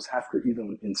say it was hefker,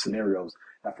 even in scenarios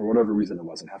that for whatever reason it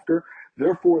wasn't hefker.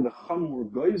 Therefore, the chum were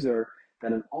geyser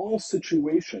that in all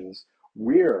situations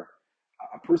where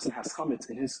a person has chametz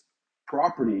in his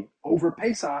property over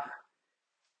Pesach,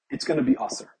 it's going to be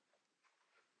aser.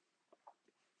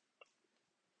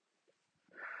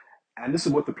 And this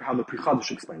is how the Pri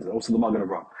Chadash explains it, also the Magen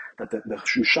Avraham, that the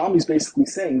Shusham is basically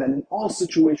saying that in all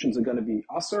situations are going to be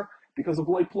aser because of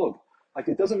loy plug. Like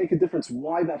it doesn't make a difference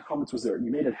why that chametz was there.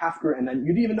 You made it hefker, and then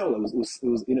you didn't even know it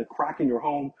was in a crack in your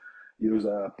home. There was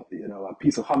a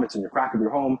piece of chametz in your crack of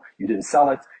your home. You didn't sell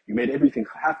it. You made everything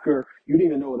hefker. You didn't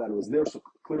even know that it was there. So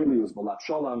clearly it was balat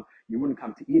shalom. You wouldn't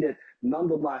come to eat it.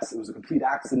 Nonetheless, it was a complete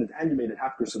accident, and you made it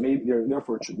hefker. So maybe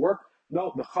therefore it should work.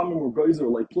 No, the chamim or geyser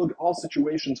like plug all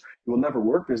situations it will never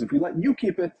work because if we let you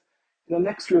keep it,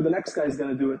 next year the next guy is going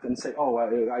to do it and say, oh,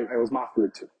 I was mafker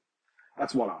too.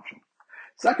 That's one option.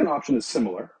 Second option is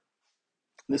similar.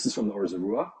 This is from the Or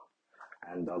Zerua,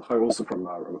 and also from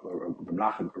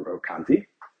Menachem Kanti,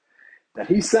 that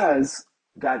he says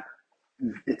that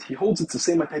he holds it's the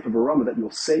same type of aroma that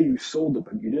you'll say you sold it,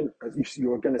 but you didn't.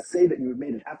 You're going to say that you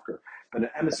made it hefker, but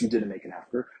at emes you didn't make it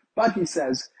hefker. But he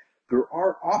says there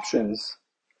are options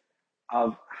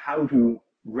of how to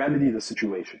remedy the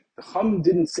situation. The Chum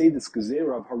didn't say this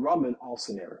gezerah of haram in all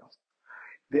scenarios.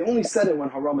 They only said it when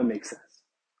haram makes sense.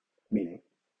 Meaning,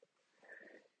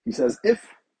 he says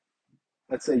if,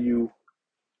 let's say let's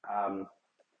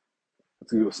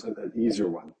do an easier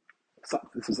one. So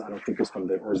this is, I don't think it's from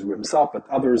the Or Zerua himself, but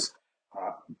others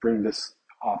bring this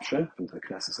option from the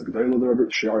Knesset Agdola, the Rebbe,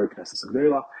 Shirayim Knesset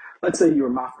Agdola. Let's say you're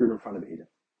mafker in front of Eden.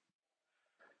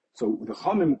 So the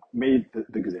Chachamim made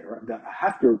the gezerah that a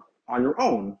hefker on your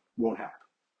own won't happen.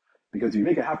 Because if you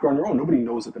make a hefker on your own, nobody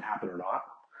knows if it happened or not.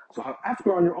 So a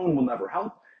hefker on your own will never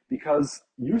help because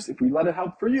if we let it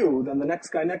help for you, then the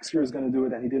next guy next year is going to do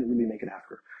it and he didn't really make it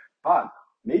hefker. But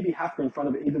maybe hefker in front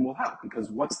of Eden will help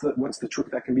because what's the trick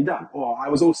that can be done? Oh, I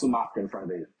was also mafker in front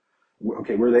of Eden.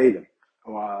 Okay, where are the Eden?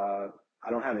 Oh, I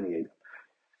don't have any Eden.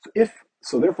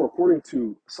 So therefore, according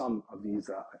to some of these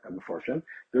Mefarshim,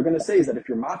 they're going to say is that if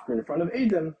you're mafker in front of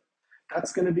Eden,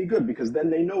 that's going to be good because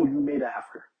then they know you made a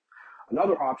hefker.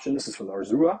 Another option, this is from the Or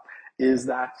Zerua, is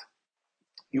that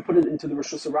you put it into the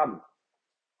Rishus HaRabim.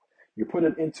 You put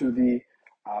it into the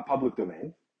public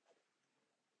domain.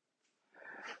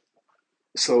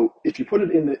 So if you put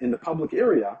it in the public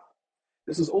area,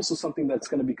 this is also something that's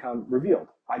going to become revealed.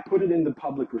 I put it in the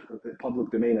public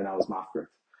domain and I was mafker.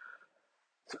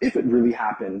 So if it really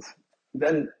happened,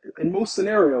 then in most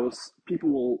scenarios, people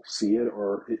will see it,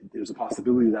 or there's a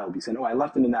possibility that will be saying, oh, I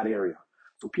left it in that area.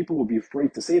 So people will be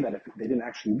afraid to say that if they didn't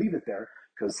actually leave it there,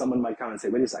 because someone might come and say,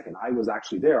 wait a second, I was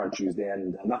actually there on Tuesday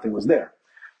and nothing was there.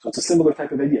 So it's a similar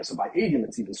type of idea. So by Eidim,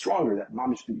 it's even stronger that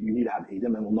mamish, you need to have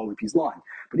Eidim and we'll know if he's lying.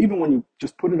 But even when you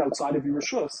just put it outside of your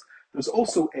Rishus, there's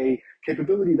also a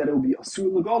capability that it will be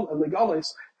asur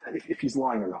legalis, that if he's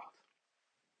lying or not.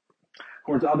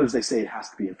 According to others, they say it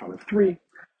has to be in front of three.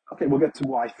 Okay, we'll get to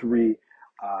why three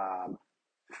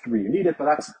you need it, but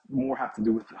that's more have to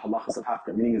do with halachas of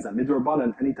hafker, meaning is that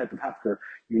midrabanan, any type of hafker,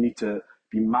 you need to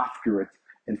be mafkir it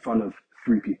in front of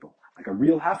three people. Like a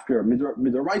real hafker,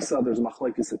 midoraisa, there's a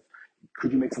machlekes,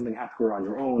 could you make something hafker on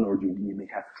your own, or do you make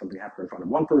something hafker in front of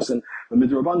one person? But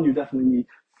midrabanan, you definitely need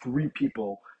three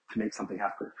people to make something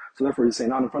hafker. So therefore, you say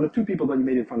not in front of two people, but you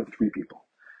made it in front of three people.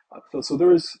 So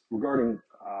there is, regarding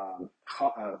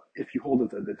if you hold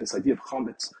it, this idea of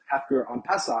chametz hafker on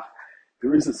Pesach,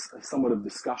 there is a somewhat of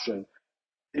discussion.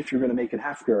 If you're going to make it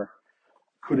hafker,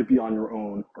 could it be on your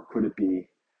own, or could it be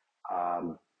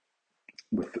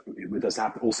it does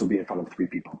have to also be in front of three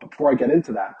people? But before I get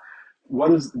into that,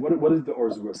 what is the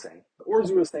Orzua saying? The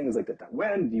Orzua saying is like that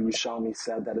when the Yerushalmi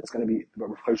said that it's going to be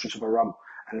a ram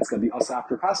and it's going to be us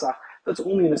after Pesach, that's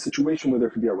only in a situation where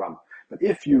there could be a ram. But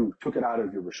if you took it out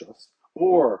of your rishos,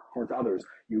 or according to others,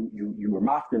 you were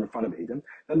mafkir in front of Edom,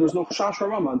 then there's no chash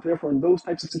harama, and therefore in those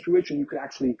types of situations you could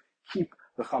actually keep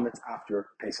the chametz after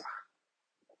Pesach.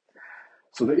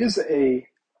 So there is a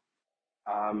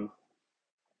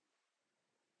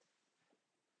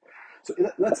so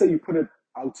let's say you put it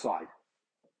outside.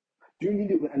 Do you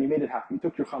need it, and you made it hafkir? You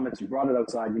took your chametz, you brought it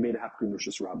outside, you made it hafkir in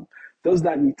rishos rabim. Does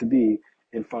that need to be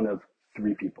in front of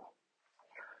three people?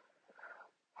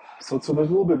 So there's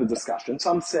a little bit of a discussion.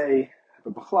 Some say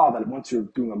that once you're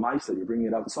doing a ma'isa, you're bringing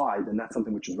it outside, and that's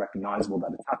something which is recognizable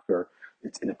that it's hafker,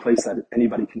 it's in a place that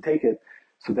anybody can take it.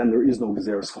 So then there is no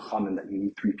gezeres chachamim that you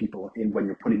need three people in when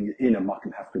you're putting it in a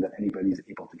makom hafker that anybody is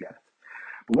able to get it.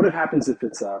 But what happens if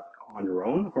it's on your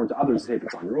own? According to others, if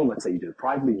it's on your own, let's say you did it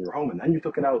privately in your home and then you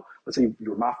took it out. Let's say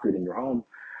you were mafkir in your home.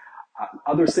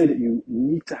 Others say that you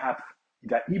need to have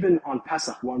that even on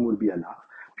Pesach one would be enough,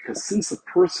 because since a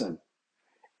person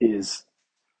is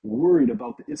worried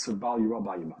about the Isser Bal Yirah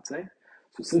B'Yimatzeh.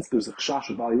 So since there's a Chashash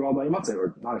of Bal Yirah B'Yimatzeh,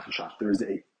 or not a Chashash, there is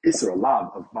a Isser, a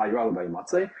Lav of Bal Yirah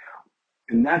B'Yimatzeh,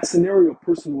 in that scenario, a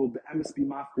person will be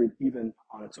mafkid even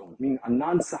on its own. Meaning,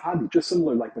 Anan Sahadi, just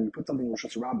similar like when you put something in Rosh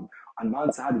Hashanah, Anan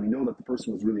Sahadi, we know that the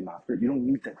person was really mafkid. You don't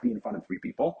need to be in front of three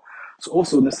people. So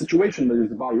also in this situation, where there's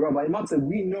the Bal Yirah B'Yimatzeh,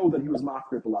 we know that he was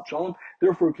mafkid for Lat Shalom,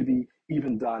 therefore it could be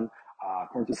even done,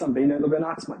 according to some, Beinei Leben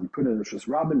Atzma. You put it in Rosh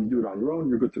Hashanah, you do it on your own,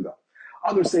 you're good to go.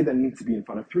 Others say that it needs to be in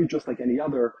front of three, just like any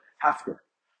other hafker.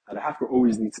 That a hafker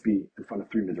always needs to be in front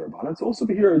of three midrabanan. So also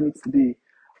here it needs to be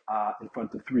in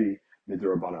front of three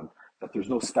midrabanan. That there's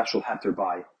no special heter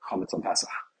by chametz on Pesach.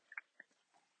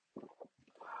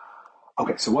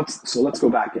 Okay, so let's go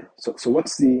back in. So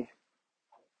what's the?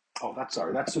 Oh,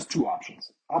 that's just two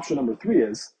options. Option number three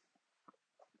is,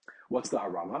 what's the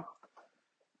harama?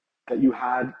 That you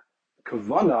had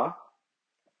kavana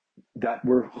that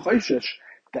were choishish,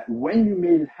 that when you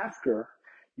made it hefker,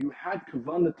 you had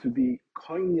kavanah to be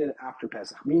koinyan after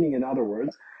Pesach. Meaning, in other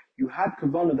words, you had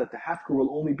kavanah that the hefker will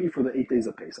only be for the 8 days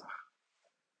of Pesach.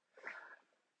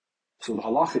 So the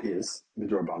halacha is,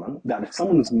 midrabanan, that if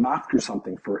someone is mafkir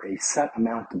something for a set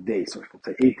amount of days, so if we'll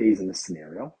say 8 days in this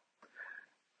scenario,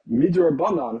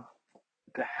 midrabanan,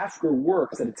 the hefker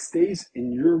works that it stays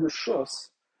in your rishus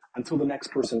until the next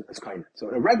person is koinyan. So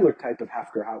a regular type of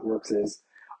hefker, how it works is,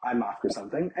 I mafkir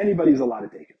something, anybody's allowed to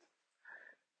take it.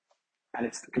 And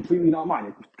it's completely not mine.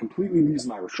 It completely leaves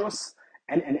my rishus,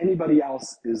 and anybody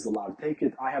else is allowed to take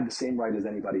it. I have the same right as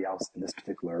anybody else in this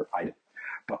particular item.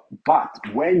 But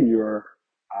when you're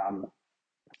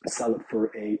sell it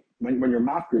for when you're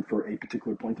mafkir for a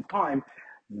particular point of time,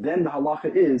 then the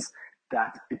halacha is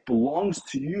that it belongs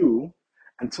to you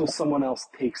until someone else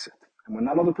takes it. And when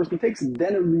that other person takes it,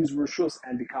 then it leaves rishus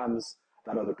and becomes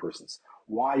that other person's.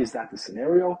 Why is that the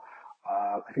scenario?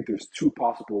 I think there's two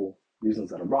possible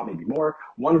reasons that are brought, maybe more.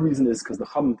 One reason is because the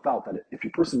Chacham felt that if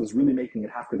your person was really making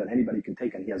it hafker that anybody can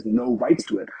take and he has no rights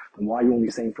to it, then why are you only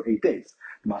saying for 8 days?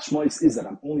 The mashmois is that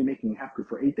I'm only making it hafker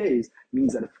for 8 days,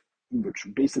 means that which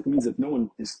basically means if no one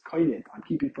is koined it, I'm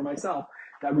keeping it for myself.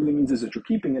 That really means is that you're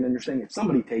keeping it and you're saying if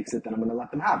somebody takes it, then I'm going to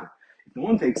let them have it. If no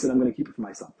one takes it, I'm going to keep it for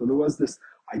myself. So there was this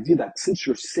idea that since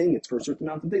you're saying it's for a certain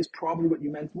amount of days, probably what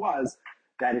you meant was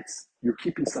that you're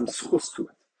keeping some schus to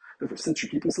it. Therefore, since you're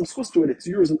keeping some schus to it, it's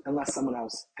yours unless someone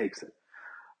else takes it.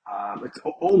 It's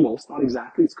almost, not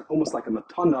exactly, it's almost like a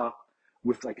matana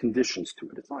with like conditions to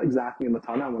it. It's not exactly a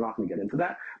matana, and we're not going to get into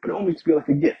that, but it almost feels like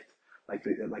a gift.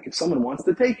 Like if someone wants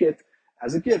to take it,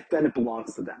 as a gift, then it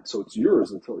belongs to them. So it's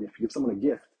yours until, if you give someone a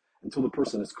gift, until the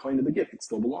person is kind of the gift, it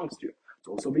still belongs to you.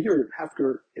 So also over here,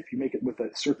 hefker, if you make it with a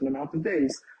certain amount of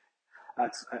days,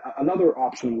 that's another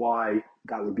option why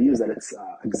that would be, is that it's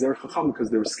gzer chacham, because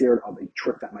they were scared of a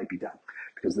trick that might be done.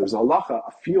 Because there's a halacha,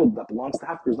 a field that belongs to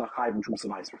hefker is not chayiv in trumos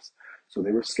u'maasros. So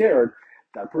they were scared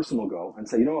that a person will go and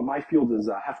say, you know what, my field is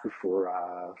hefker for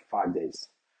 5 days.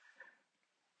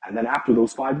 And then after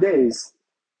those 5 days,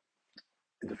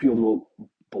 the field will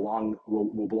belong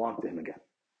to him again.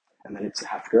 And then it's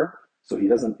hefker. So he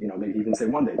doesn't, maybe even say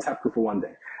 1 day, it's hefker for 1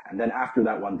 day. And then after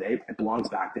that 1 day, it belongs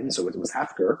back to him. So it was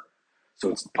hefker. So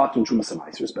it's patun trumos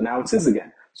u'maasros, but now it's his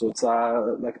again. So it's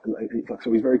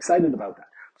so he's very excited about that.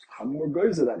 So more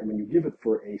goes to that, and when you give it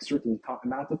for a certain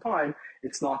amount of time,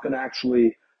 it's not going to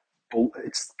actually,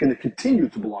 it's going to continue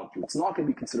to belong to you. It's not going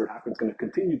to be considered hefker. It's going to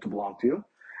continue to belong to you,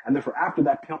 and therefore after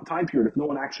that time period, if no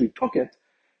one actually took it,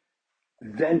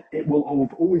 then it will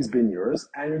have always been yours,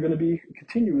 and you're going to be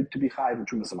continued to be chayiv in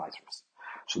trumos u'maasros.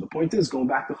 So the point is, going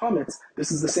back to chametz,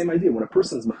 this is the same idea. When a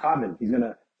person's mechaven, he's going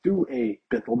to do a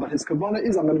bittul, but his kavanah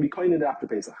is, I'm going to be koined after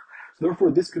Pesach. So therefore,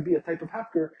 this could be a type of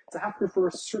hefker. It's a hefker for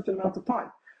a certain amount of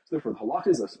time. So therefore, the halach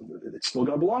is it's still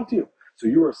going to belong to you. So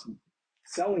you are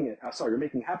selling it. You're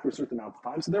making hefker a certain amount of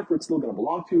time. So therefore, it's still going to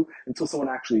belong to you until someone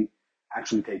actually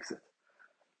takes it.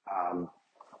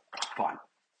 Fine.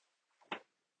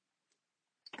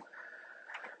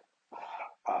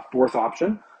 Fourth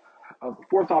option.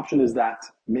 Fourth option is that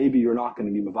maybe you're not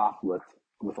going to be mevaflet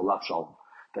with a lav shalom.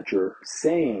 That you're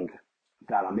saying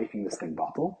that I'm making this thing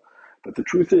batal, but the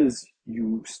truth is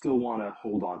you still want to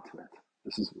hold on to it.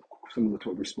 This is similar to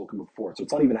what we've spoken before. So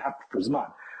it's not even a hefker for Zman.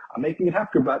 I'm making it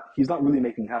hefker, but he's not really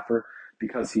making hefker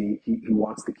because he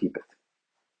wants to keep it.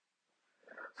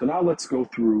 So now let's go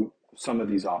through some of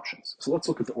these options. So let's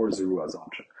look at the Or Zeruah's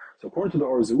option. So according to the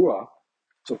Or Zeruah,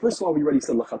 so first of all, we already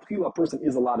said lechatchila, a person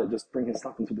is allowed to just bring his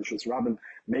stuff into the Shus Rabbim,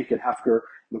 make it hefker.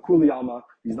 L'kuli alma,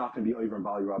 he's not going to be over and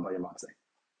bali rabbi yamatzeh.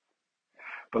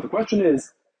 But the question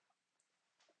is,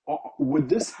 would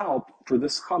this help for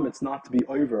this chametz not to be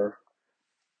over?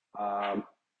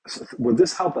 Would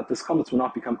this help that this chametz will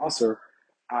not become aser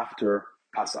after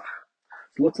Pesach?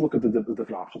 So let's look at the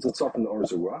different options. Let's start from the Or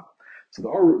Zeruah. So the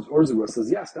Or Zeruah says,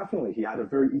 yes, definitely. He had a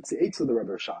very itzi of the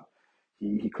Rebbe Rashab.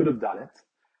 He could have done it.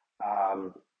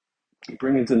 He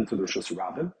brings it into the Shus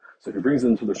Rabbim. So if he brings it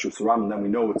into the Shus Rabbim, then we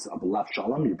know it's a lav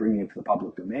shalom. You're bringing it into the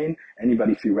public domain.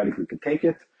 Anybody theoretically could take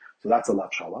it. So that's a lav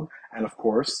shalom. And of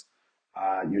course,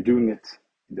 you're doing it,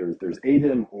 there's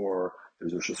Eidim or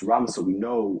there's a Shus Rabbim, so we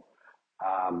know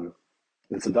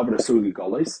it's a davar asur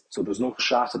galos. So there's no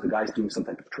chashash that the guy's doing some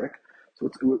type of trick. So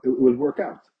it would work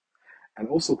out. And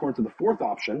also according to the fourth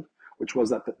option, which was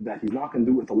that he's not going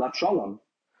to do it with a lav shalom,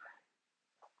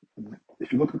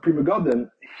 if you look at the Pri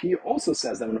Megadim, he also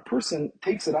says that when a person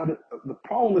takes it out, the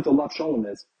problem with the lav shalom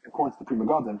is, according to the Pri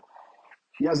Megadim,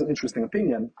 he has an interesting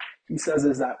opinion. He says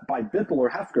is that by bittul or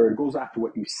hefker, it goes after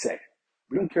what you say.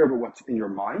 We don't care about what's in your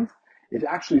mind. It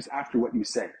actually is after what you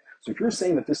say. So if you're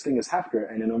saying that this thing is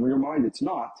hefker and in your mind it's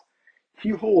not, he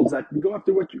holds that you go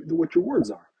after what your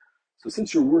words are. So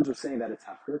since your words are saying that it's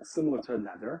hefker, it's similar to a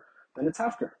nether, then it's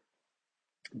hefker.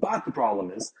 But the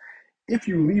problem is, if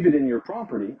you leave it in your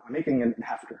property, I'm making it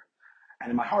hefker. And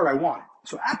in my heart, I want it.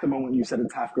 So at the moment you said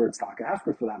it's hefker, it's taka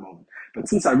hefker for that moment. But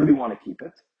since I really want to keep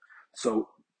it, so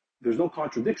there's no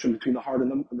contradiction between the heart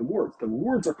and the words. The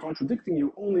words are contradicting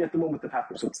you only at the moment of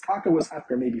hefker. So it's taka was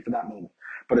hefker maybe for that moment.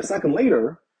 But a second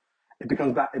later, it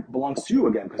becomes back, it belongs to you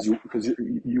again because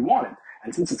you want it.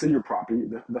 And since it's in your property,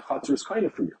 the chatzor is kind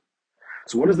of for you.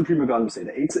 So what does the Pri Megadim say?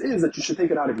 The eitzah is that you should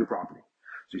take it out of your property.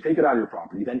 So you take it out of your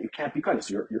property, then it can't be kind of.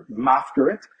 So you're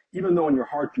mafker it, even though in your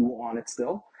heart you want it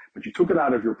still, but you took it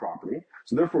out of your property.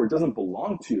 So therefore it doesn't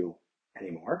belong to you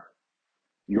anymore.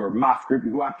 You're mafker,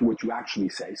 you go after what you actually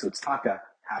say. So it's taka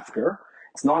hafker.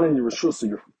 It's not in your rishus,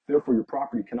 so therefore your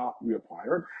property cannot be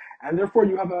acquired. And therefore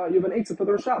you have an eitzah for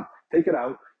the Rashab. Take it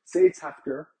out, say it's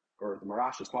hafker, or the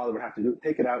Marash's father would have to do it.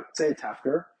 Take it out, say it's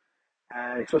hafker,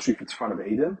 and especially if it's in front of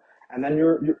Eidim, and then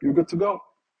you're good to go.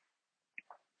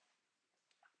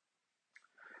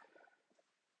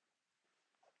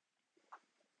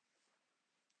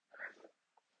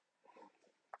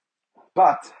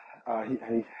 But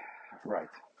right.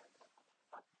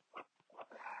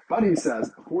 But he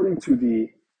says, according to the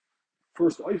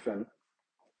first Oifen,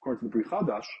 according to the Brit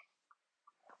Chadash,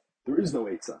 there is no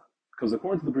Eitzah. Because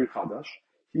according to the Brit Chadash,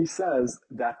 he says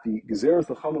that the Gezeres,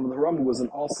 the Chama, and the Haram was in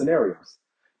all scenarios.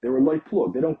 They were like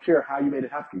plug. They don't care how you made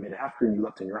it hafker. You made it hafker and you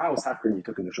left it in your house, hafker and you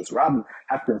took it in the Shus Rabbim,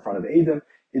 hafker in front of the Eidim.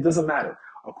 It doesn't matter.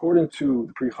 According to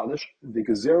the Pri Chadash, the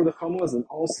Gezer of the Chama is in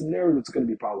all scenarios it's going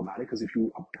to be problematic, because if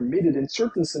you are permitted in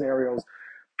certain scenarios,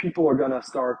 people are going to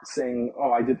start saying,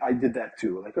 "Oh, I did that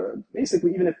too." Like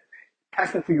basically, even if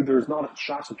technically there's not a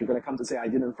shash that you're going to come to say, "I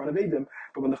did it in front of Adam,"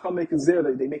 but when the Chum make a Gezer,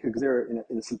 they make a Gezer in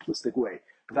a simplistic way,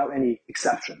 without any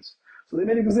exceptions. So they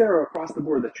made a Gezer across the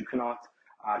board that you cannot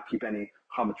keep any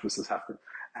Chametz versus Hefker.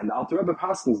 And the Alter Rebbe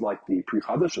passes like the Pri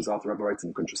Chadash, as Alter Rebbe writes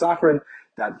in Kuntres Achron,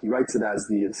 that he writes it as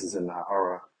this is in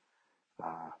Ara,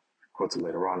 quotes it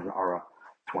later on in Ara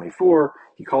 24.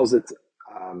 He calls it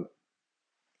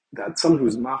that someone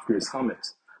who's mafkir is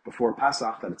chametz before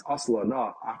Pesach, that it's asla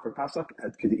na after Pesach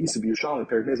at kedi isa b'yushal and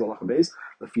perik beis alacha beis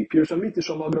lefi pirush amiti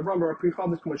shal magad avram pri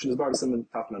chadash k'mosh is bar siman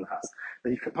tafman has,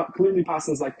 that he clearly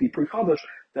passes like the Pri Chadash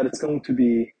that it's going to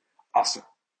be aser.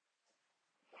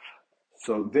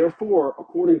 So therefore,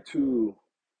 according to,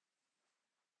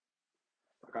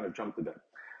 I kind of jumped a bit.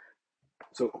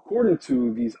 So according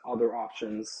to these other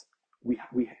options, the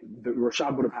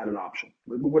Rashab would have had an option.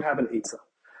 We would have an Eitzah.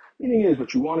 Meaning is,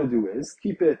 what you want to do is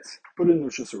keep it, put it in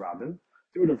Rosh Hashanah,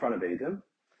 do it in front of Eidim,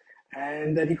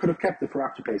 and then he could have kept it for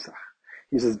after Pesach.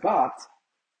 He says, but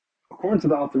according to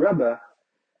the Alter Rebbe,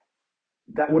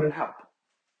 that wouldn't help.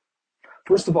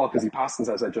 First of all, because he passes,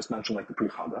 as I just mentioned, like the Pri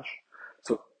Chadash.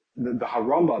 So the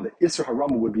haramba, the Isser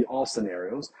haramba would be all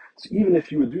scenarios. So even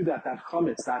if you would do that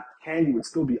chametz, that candy would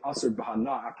still be Asr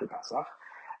B'Hana after Pesach.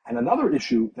 And another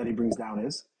issue that he brings down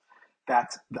is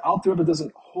that the Alter Rebbe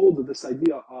doesn't hold to this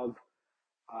idea of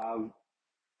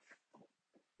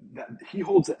that he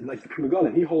holds, like the Pri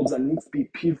Megadim, he holds that it needs to be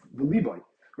piv v'liboy.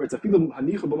 Where it's a filu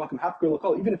hanicha b'makom hafker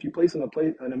l'kol. Even if you place in a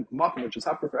makom which is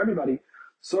hafker for everybody,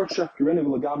 sor shef kirenu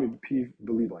v'lagami b'piv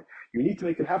v'liboy. You need to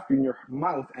make it hafker in your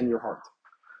mouth and your heart.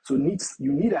 So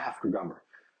you need a hafker gomer.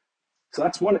 So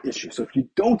that's one issue. So if you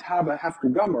don't have a hafker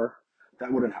gomer,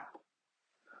 that wouldn't help.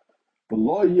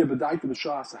 Furthermore,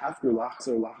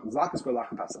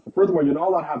 you're not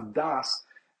allowed to have das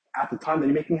at the time that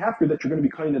you're making hafker that you're going to be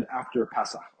kind after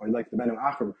Pesach, or like the Benu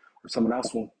Achar, or someone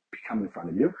else won't come in front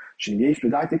of you. Because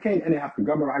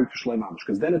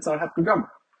then it's not hafker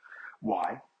gomer.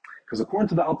 Why? Because according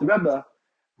to the Alter Rebbe,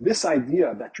 this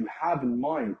idea that you have in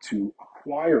mind to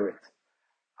acquire it,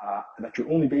 that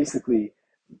you're only basically,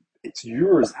 it's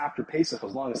yours after Pesach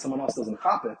as long as someone else doesn't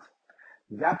chop it,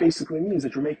 that basically means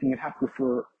that you're making it hafker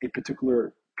for a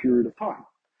particular period of time.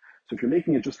 So if you're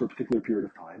making it just for a particular period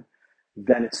of time,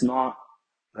 then it's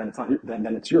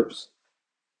yours.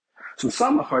 So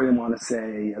some Acharim want to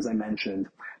say, as I mentioned,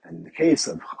 that in the case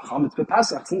of Chametz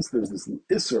B'Pesach, since there's this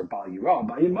Isser Bal Yirah,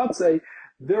 Bal Yimatzeh,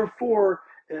 therefore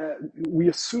we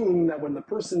assume that when the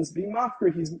person's being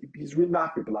mafker, he's really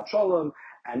mafker B'Lat Shalom,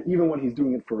 and even when he's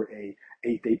doing it for a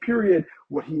 8-day period,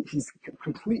 he's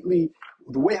completely,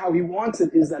 the way how he wants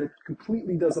it is that it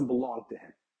completely doesn't belong to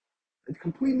him. It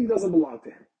completely doesn't belong to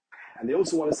him. And they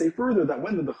also want to say further that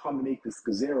when the Chum make this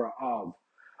gezerah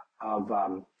of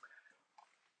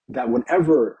that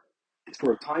whenever it's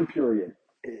for a time period,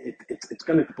 it's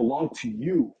going to belong to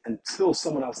you until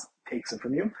someone else takes it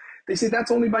from you. They say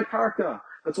that's only by karka,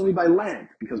 that's only by land,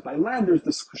 because by land there's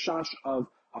this chashash of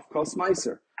kos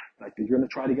meiser, like you're going to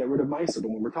try to get rid of meiser.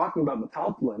 But when we're talking about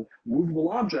metaltalin, movable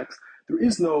objects, there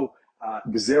is no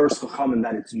gezeres chachamim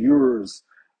that it's yours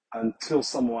until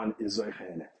someone is zoiche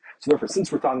in it. So therefore,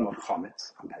 since we're talking about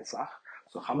chametz on Pesach,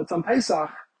 so chametz on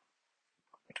Pesach,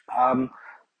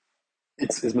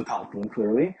 it's metaltalin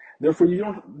clearly. Therefore,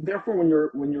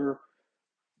 when you're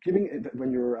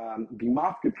being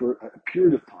mafkid for a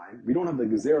period of time, we don't have the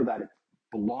gezer that it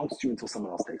belongs to you until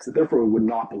someone else takes it. Therefore, it would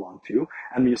not belong to you.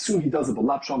 And we assume he does it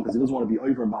b'lap sham because he doesn't want to be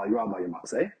over and bal yirah bal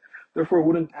yimatzeh. Therefore, it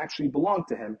wouldn't actually belong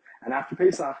to him. And after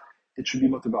Pesach, it should be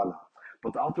mutabana.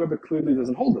 But the Alter Rebbe clearly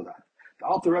doesn't hold to that. The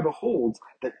Alter Rebbe holds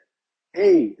that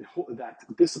that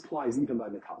this applies even by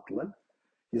metaltalin.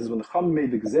 He says when the Chum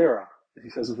made the gezerah, he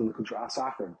says it in the Kuntres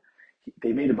Achron,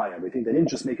 they made it by everything. They didn't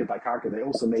just make it by karka; they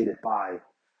also made it by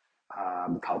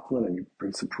metaltalin, and you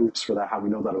bring some proofs for that. How we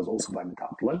know that it was also by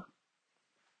metaltalin,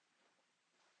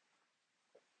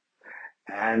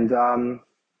 and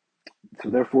so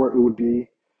therefore it would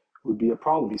be a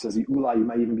problem. He says you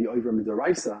might even be over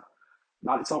midaraisa.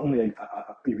 It's not only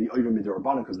you be over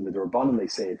midarabanan because the midarabanan they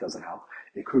say it doesn't help.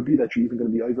 It could be that you're even going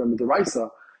to be over midaraisa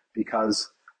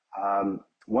because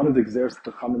one of the exeres that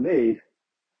the Chama made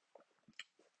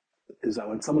is that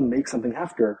when someone makes something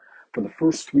after, for the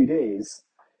first 3 days,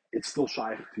 it's still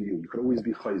shaykh to you. You could always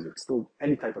be chayzer. It's still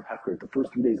any type of hefker. The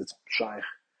first 3 days, it's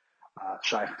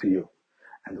shaykh to you.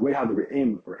 And the way how the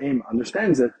Re'im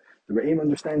understands it,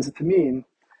 to mean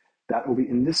that will be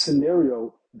in this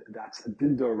scenario, that's a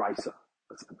din d'oraisa.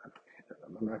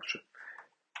 I'm not sure.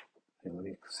 Okay, let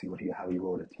me see how he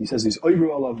wrote it. He says he's oiber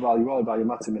olav val yirol val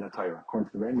yamatzim min hatayra.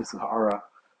 According to the Rebbe, this is Ha'ara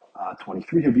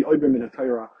 23. He'll be oiber min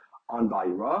hatayra on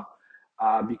Bayira,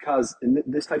 because in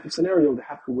this type of scenario, the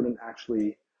hefker wouldn't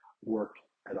actually work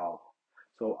at all.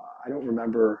 So I don't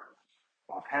remember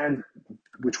offhand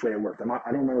which way it worked. I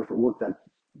don't remember if it worked that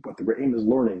what the Re'im is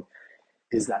learning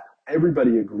is that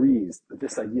everybody agrees that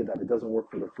this idea that it doesn't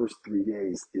work for the first 3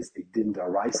 days is a din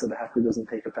daraisa, the hefker doesn't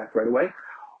take effect right away.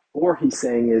 Or he's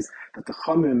saying is that the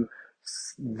Chamim,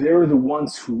 they're the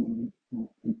ones who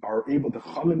are able,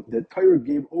 the Torah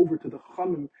gave over to the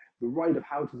Chamim the right of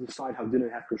how to decide how din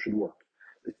and hefker should work.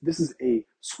 This is a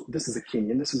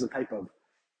kinyan, this is a type of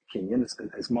kinyan,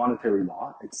 it's monetary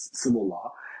law, it's civil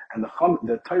law, and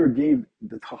the Torah gave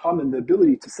the Chachamim the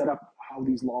ability to set up how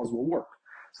these laws will work.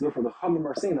 So therefore the Chachamim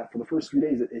are saying that for the first 3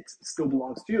 days it still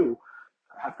belongs to you.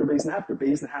 Hefker, Beis, and Hefker.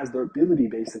 Beis has the ability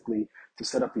basically to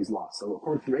set up these laws. So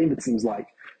according to the Rebbe, it seems like,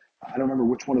 I don't remember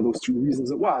which one of those two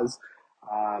reasons it was,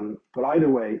 but either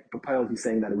way, Papayel, he's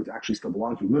saying that it would actually still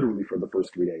belong to you literally for the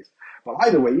first 3 days. But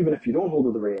either way, even if you don't hold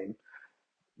to the Rebbe,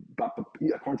 but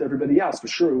according to everybody else, for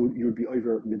sure you would be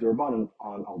over Midurban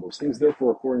on all those things.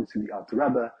 Therefore, according to the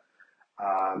Rebbe,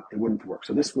 it wouldn't work.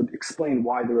 So this would explain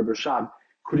why the Rebbe Rashad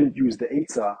couldn't use the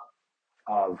Eitzah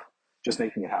of just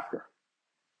making it Hefker.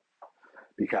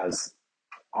 Because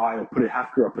I'll put it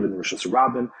Hefker, I'll put it in the Rishus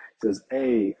Rabbin. It says,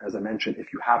 as I mentioned,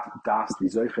 if you have Das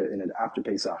V'Zoiche in it after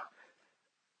Pesach,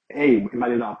 it might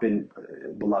have not been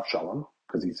B'Lav Shalom,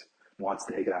 because he wants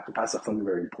to take it after Pesach, something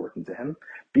very important to him.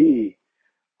 B,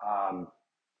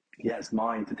 he has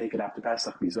mind to take it after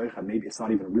Pesach, V'Zoiche, maybe it's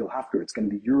not even a real Hefker, it's going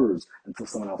to be yours until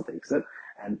someone else takes it.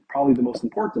 And probably the most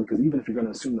important, because even if you're going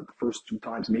to assume that the first 2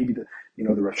 times, maybe the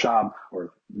Rashab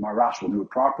or Marash will do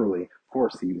it properly, of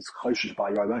course, he's chayshish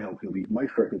by Yavahil, he'll be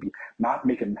meicher, he'll be not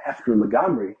making hefker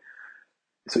legamri.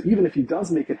 So even if he does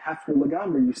make it hefker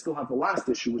legamri, you still have the last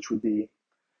issue, which would be,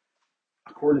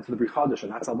 according to the Bri Chadash,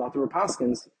 and that's how Dr.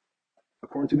 Rapaskins,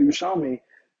 according to the Yerushalmi,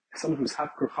 someone who's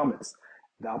hefker chametz.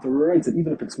 The Alter writes that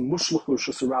even if it's mushlich or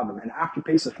shusarabim, and after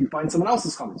Pesach you find someone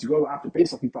else's chametz, you go after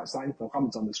Pesach, you find some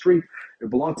chametz on the street, it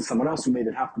belonged to someone else who made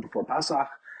it hefker before Pesach,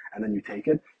 and then you take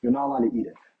it, you're not allowed to eat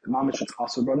it. The mamish it's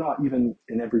asur b'na, even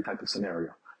in every type of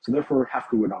scenario. So therefore,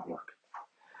 hefker would not work.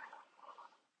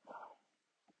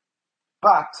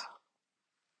 But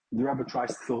the Rebbe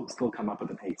tries to still come up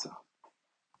with an eitzah.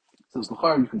 So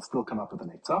l'chayr, you can still come up with an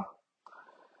eitzah.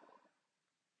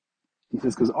 He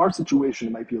says, because our situation,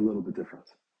 it might be a little bit different.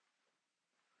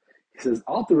 He says,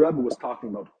 Alter Rebbe was talking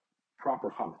about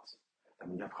proper chametz. And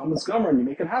when you have chametz gomer and you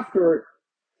make it hefker,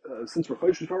 since we're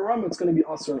chodesh Ram, it's going to be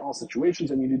usher in all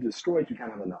situations, and you need to destroy it. You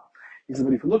can't have enough. He said,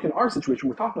 but if you look in our situation,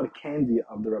 we're talking about a candy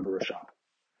of the Rebbe Rashab.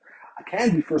 A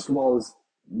candy, first of all, is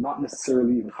not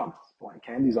necessarily even chametz. Why?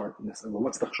 Candies aren't necessarily. Well,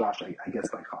 what's the chashash? I guess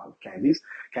by candies.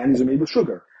 Candies are made with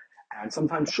sugar, and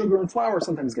sometimes sugar and flour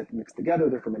sometimes get mixed together.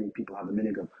 Therefore, many people have the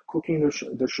minhag of cooking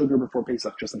their sugar before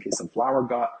Pesach, just in case some flour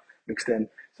got mixed in.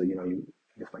 So I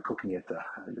guess by cooking it,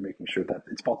 you're making sure that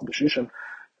it's bottled b'shishim.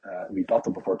 We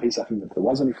bottled before Pesach, even if there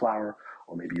was any flour,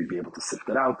 or maybe you'd be able to sift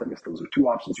it out. I guess those are 2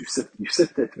 options. You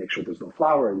sift it to make sure there's no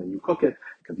flour, and then you cook it,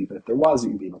 because even if there was,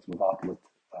 you'd be able to bottle it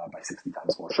by 60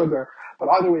 times more sugar. But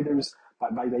either way, there's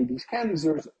by these candies,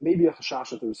 there's maybe a chashash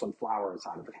that there's some flour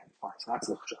inside of the candy. Fine, so that's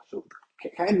the chashash. So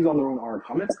candies on their own aren't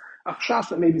chametz. A chashash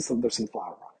that maybe there's some flour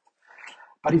on it.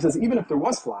 But he says even if there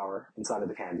was flour inside of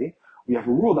the candy, we have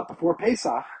a rule that before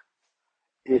Pesach,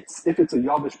 if it's a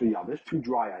yavish b'yavish, 2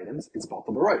 dry items, it's batal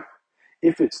b'roif.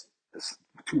 If it's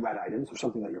 2 wet items or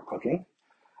something that you're cooking,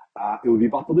 it would be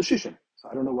batal b'shishim. So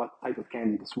I don't know what type of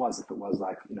candy this was. If it was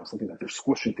like something that they're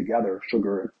squishing together,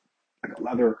 sugar, like a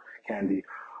leather candy,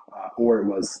 or it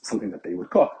was something that they would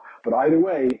cook. But either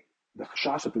way, the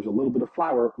chashash, if there's a little bit of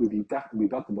flour, would be definitely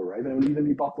batal b'roif, and it would even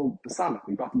be batal b'samach,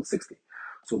 be batal b'sixty.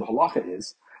 So the halacha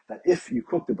is that if you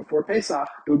cooked it before Pesach,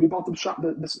 it would be batal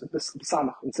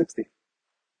b'samach in 60.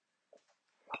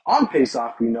 On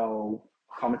Pesach, we know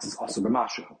chametz is asur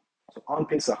b'mashu. So on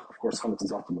Pesach, of course, chametz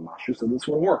is asur b'mashu, so this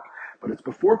won't work. But it's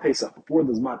before Pesach, before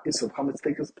the zman isur of chametz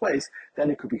takes place, then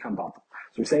it could become batal.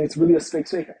 So we're saying it's really a sfeik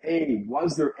sveka.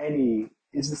 Was there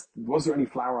any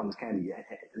flour on this candy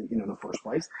in the first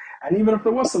place? And even if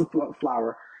there was some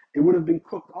flour, it would have been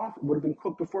cooked off. It would have been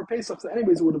cooked before Pesach. So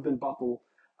anyways, it would have been batal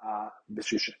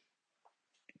b'shisha.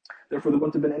 Therefore, there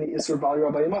wouldn't have been any isur b'al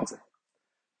rabbi matzah.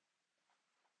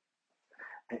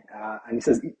 And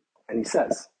he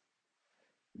says,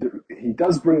 he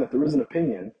does bring that there is an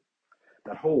opinion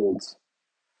that holds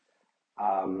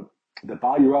that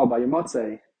Bal Yural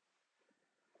Bayamatze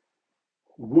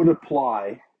would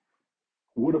apply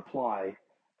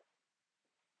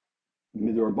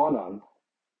midorbanan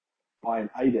by an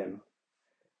item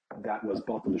that was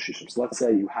bought in the shishim. So let's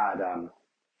say you had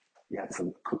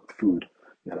some cooked food.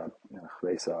 You had a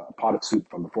pot of soup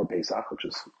from before Pesach, which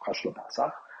is kosher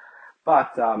Pesach,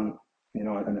 but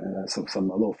and some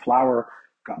a little flour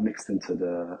got mixed into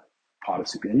the pot of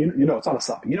soup, and it's not a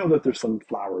sup. You know that there's some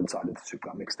flour inside of the soup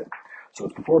got mixed in. So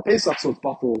it's before Pesach, so it's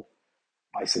bottled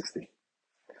by 60.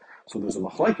 So there's a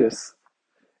machlokes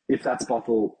if that's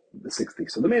bottled the 60.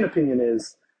 So the main opinion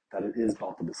is that it is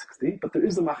bottled the 60, but there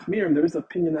is a machmir, and there is an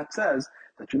opinion that says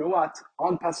that, you know what,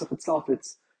 on Pesach itself,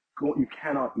 you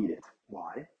cannot eat it.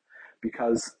 Why?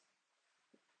 Because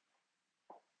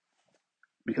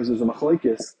there's a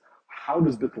machlokes. How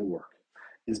does bittul work?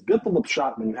 Is bittul the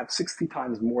pshat when you have 60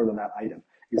 times more than that item?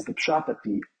 Is the pshat that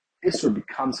the isser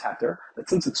becomes heter, that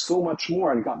since it's so much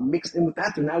more and it got mixed in with the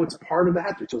heter, now it's part of the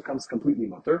heter, so it becomes completely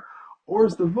mutter? Or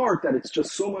is the vart that it's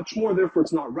just so much more, therefore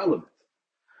it's not relevant?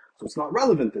 So it's not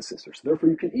relevant, this isser, so therefore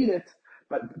you can eat it,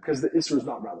 but because the isser is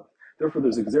not relevant. Therefore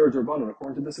there's a gzera d'Rabbanan,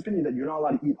 according to this opinion, that you're not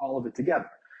allowed to eat all of it together.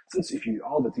 Since if you eat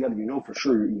all of it together, you know for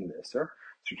sure you're eating the isser,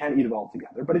 so you can't eat it all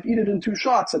together. But if you eat it in 2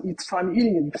 shots, and each time you're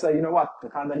eating it, you can say, you know what, the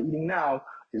time that I'm eating now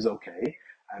is okay.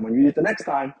 And when you eat it the next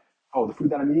time, the food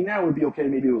that I'm eating now would be okay.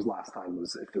 Maybe it was last time,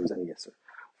 if there was any isser.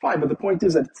 Fine, but the point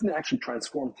is that it didn't actually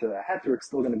transform to a heter. It's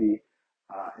still going to be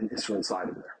an isser inside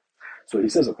of there. So he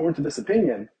says, according to this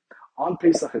opinion, on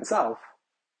Pesach itself,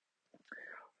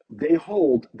 they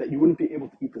hold that you wouldn't be able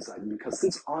to eat this item because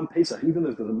since on Pesach, even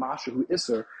though there's the mashu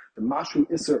isser, the mashu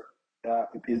isser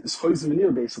is choiz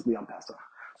basically on Pesach.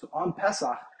 So on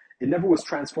Pesach, it never was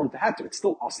transformed to heter. It's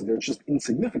still also there. It's just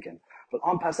insignificant. But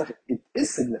on Pesach, it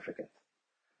is significant.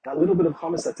 That little bit of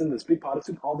chametz that's in this big pot of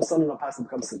soup, all of a sudden on Pesach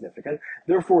becomes significant.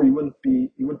 Therefore, you wouldn't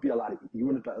be allowed to eat. You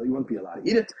wouldn't be allowed to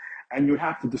eat it, and you'd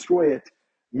have to destroy it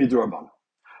midrabanan.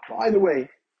 But either way,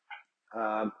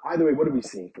 what are we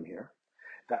seeing from here?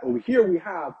 That over here we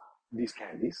have these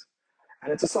candies,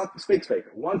 and it's a fake.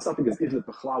 One something is if the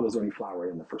bechla was only flour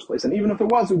in the first place, and even if there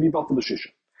was, it would be batal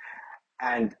b'shishim.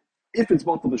 And if it's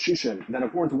batal b'shishim, then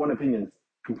according to one opinion, it's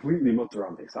completely mutter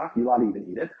on Pesach. You're allowed to even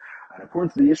eat it. And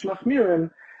according to the Yesh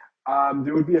Machmirim,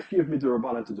 there would be a chiyuv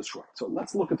midrabanan to destroy it. So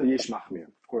let's look at the Yesh Machmirim,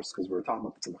 of course, because we're talking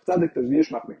about the Tzemach Tzedek. There's the Yesh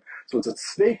Machmirim. So it's a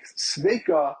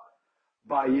sveika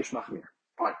by Yesh Machmir.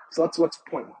 Fine. So that's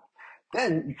point one.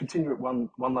 Then you continue at one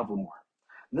level more.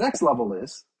 The next level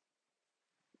is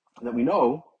that we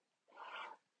know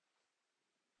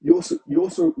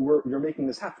you're making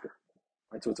this hefker,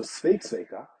 right? So it's a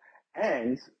sveika,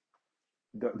 and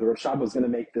the Rosh Hashanah is going to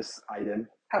make this item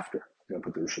hefker. You're going to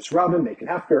put the Rosh Hashanah, make it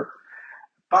hefker,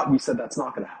 but we said that's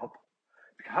not going to help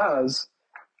because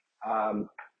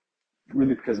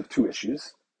of 2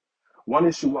 issues. One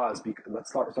issue was, let's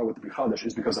start with the Bichadash,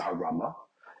 is because of Harama,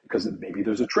 because maybe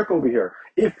there's a trick over here.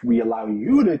 If we allow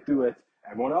you to do it,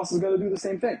 everyone else is going to do the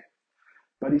same thing.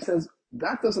 But he says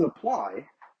that doesn't apply.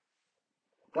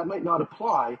 That might not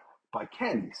apply by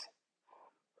candies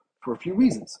for a few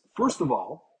reasons. First of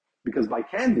all, because by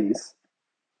candies,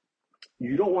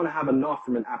 you don't want to have enough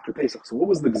from an after Pesach. So what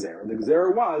was the Gzera? The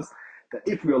Gzera was that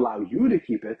if we allow you to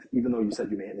keep it, even though you said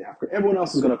you made it after, everyone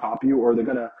else is going to copy you or they're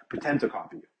going to pretend to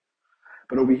copy you.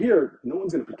 But over here, no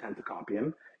one's going to pretend to copy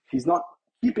him. He's not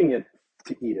keeping it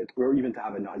to eat it or even to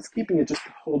have it now. He's keeping it just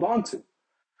to hold on to.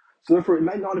 So therefore, it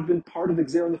might not have been part of the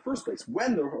Gzera in the first place.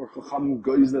 When the Chacham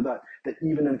goes that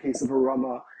even in the case of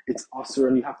Harama, it's Asur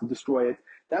and you have to destroy it,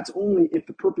 that's only if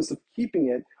the purpose of keeping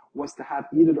it was to have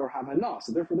eat it or have Hana.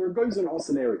 So therefore, there are goes in all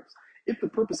scenarios. If the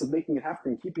purpose of making it hefker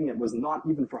and keeping it was not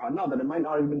even for Hana, then it might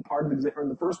not have been part of the Gzera in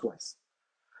the first place,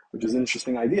 which is an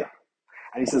interesting idea.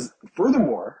 And he says,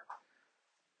 furthermore,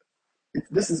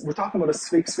 we're talking about a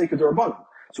sveika d'Rabbanan.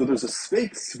 So there's a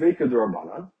sveika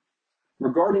d'Rabbanan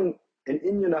regarding an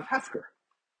Iyun of hefker.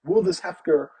 Will this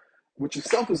hefker, which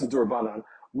itself is a d'Rabbanan,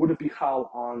 would it be chal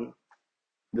on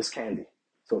this candy?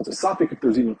 So it's a safek if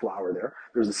there's even flour there.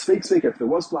 There's a sveika. If there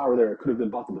was flour there, it could have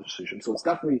been batal b'shishim. So it's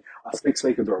definitely a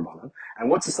sveika d'Rabbanan. And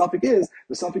what's the safek is?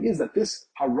 The safek is that this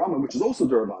harama, which is also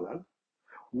d'Rabbanan,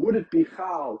 would it be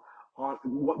chal on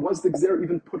what was the Gzera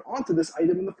even put onto this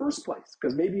item in the first place?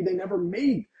 Because maybe they never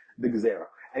made the Gzera.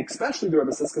 And especially the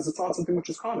Rebbe says, because it's not something which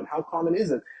is common. How common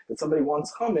is it that somebody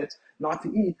wants chametz not to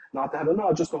eat, not to have a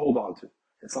nod, just to hold on to?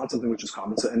 It's not something which is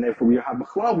common. So, and therefore we have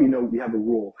b'chlal, we know we have a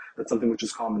rule that something which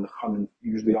is common, the chamen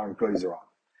usually aren't goyzer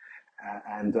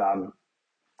on.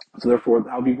 So therefore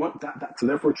so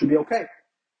therefore it should be okay.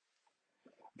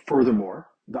 Furthermore,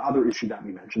 the other issue that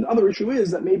we mentioned, the other issue is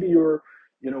that maybe when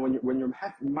you're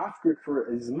mafkrit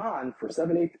for a zman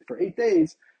for 8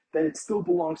 days, then it still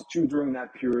belongs to you during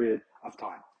that period of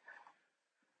time.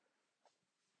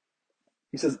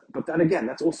 He says, but then again,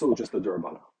 that's also just a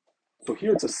durabana. So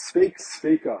here it's a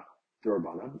sveika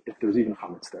durabana, if there's even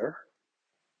chametz there.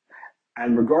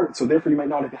 And so therefore you might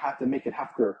not have to make it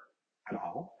hefker at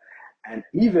all. And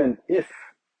even if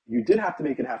you did have to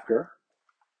make it hefker,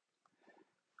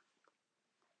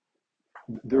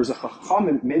 there's a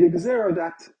chachamim made a gezerah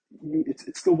that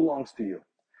it still belongs to you.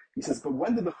 He says, but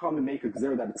when did the chachamim make a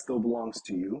gezerah that it still belongs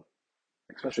to you?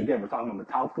 Especially again, we're talking about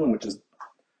metaltalin, which is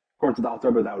according to the Alter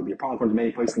Rebbe, that would be a problem. According to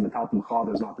many places in metaltalin chal,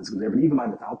 there's not this gezerah, but even by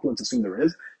metaltalin, let's assume there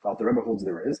is. The Alter Rebbe holds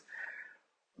there is.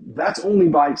 That's only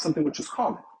by something which is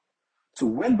common. So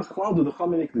when B'chlal do the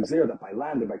Chachamim make the gezerah that by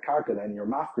land or by karka, then you're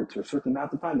mafker to a certain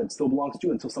amount of time that still belongs to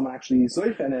you until someone actually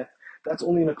zoich in it, that's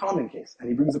only in a common case. And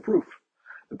he brings a proof.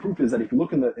 The proof is that if you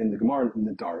look in the Gemara in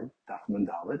the Dar, Daf Nun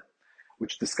Daled,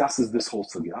 which discusses this whole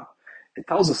sugya, it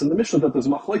tells us in the Mishnah that there's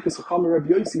machlekes Chachamim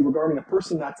Rebbe Yossi regarding a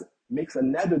person that makes a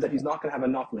neder that he's not going to have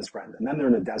enough from his friend. And then they're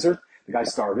in a desert, the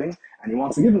guy's starving, and he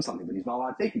wants to give him something, but he's not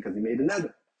allowed to take it because he made a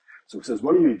neder. So he says,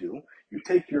 what do? You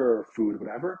take your food,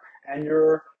 whatever, and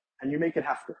you make it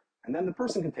hefker. And then the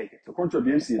person can take it. So according to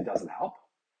Rebbe Yossi, it doesn't help.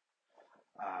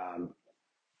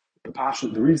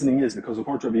 The reasoning is because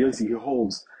according to Rebbe Yossi, he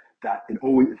holds that Rebbe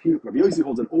Yossi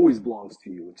holds it always belongs to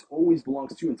you. It always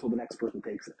belongs to you until the next person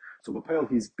takes it. So B'Pel,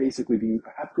 he's basically being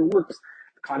hefker works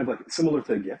kind of like similar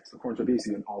to a gift, according to Rebbe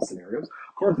Yossi in all scenarios.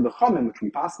 According to the Chachamim, which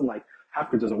we pass in like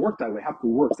hefker doesn't work that way. Hefker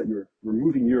works that you're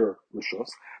removing your rishus.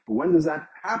 But when does that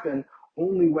happen?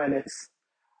 Only when it's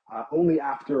only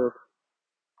after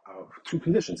two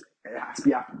conditions. It has to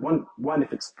be after one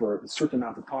if it's for a certain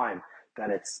amount of time,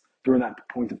 that it's during that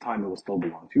point of time it will still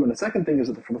belong to you. And the second thing is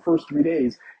that for the first 3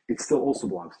 days, it still also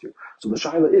belongs to you. So the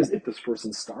shaila is, if this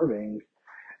person's starving,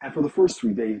 and for the first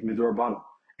 3 days, midorabana,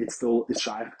 it still is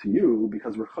shaykh to you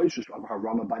because we're chayshish of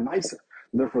harama by meiser.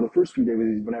 Therefore, the first 3 days,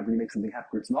 whenever you make something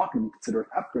hefker, it's not going to be considered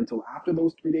hefker until after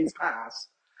those 3 days pass.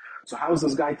 So how is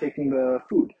this guy taking the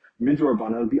food?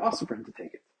 Midorabana, it would be also for him to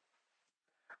take it.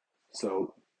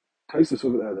 So Taisus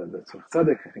over there, the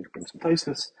Tzedek, I think it brings some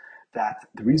Taisus, that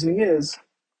the reasoning is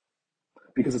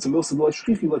because it's a milsa b'lo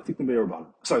like tikun be'erban.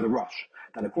 Sorry, the Rush.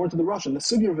 That according to the Rush and the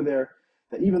sugi over there,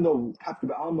 that even though Hafka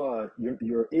be'alma,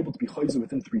 you're able to be chayzer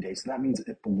within 3 days, so that means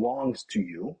it belongs to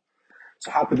you.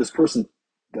 So how could this person,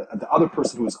 the other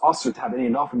person who is usher to have any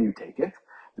enough from you take it?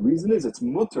 The reason is it's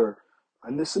mutter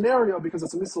in this scenario because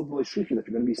it's a milsa b'lo that you're going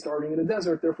to be starting in a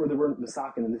desert, therefore they weren't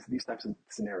misakin in these types of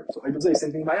scenarios. So I would say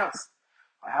same thing by us.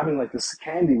 Having like this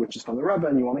candy which is from the Rebbe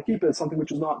and you want to keep it, it's something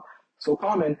which is not so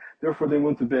common, therefore they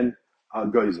wouldn't have been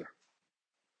geyser.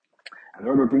 And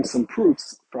the Rebbe brings some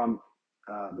proofs from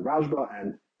the Rashba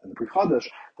and the Pri Chadash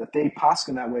that they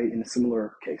paskin that way in a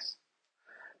similar case.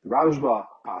 The Rashba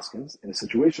paskins in a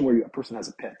situation where a person has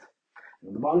a pit. And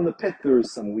at the bottom of the pit there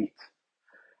is some wheat.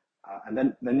 And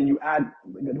then you add,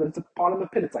 but it's a bottom of the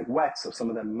pit, it's like wet, so some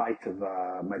of them might have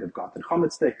gotten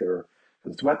chametz stick or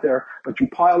because it's wet there, but you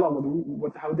pile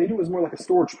on. How they do is more like a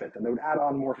storage pit, and they would add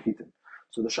on more chitin.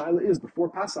 So the shaila is, before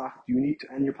Pesach, do you need to,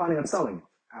 and you're planning on selling it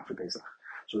after Pesach.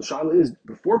 So the shaila is,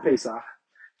 before Pesach,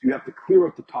 do you have to clear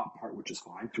up the top part, which is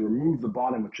fine, to remove the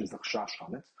bottom, which is the chash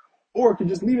chametz, or to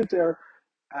just leave it there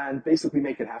and basically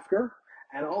make it hefker,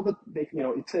 and all the,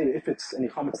 it's say if it's any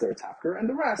chametz there, it's hefker, and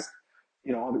the rest,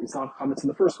 it's not chametz in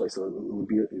the first place, so it would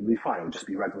be fine. It would just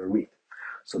be regular wheat.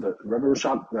 So the Rebbe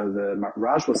Rashab, the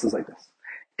Rashba says like this: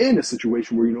 in a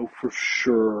situation where you know for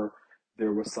sure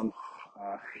there was some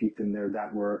chit in there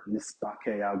that were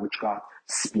nisbakeya, which got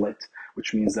split,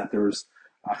 which means that there's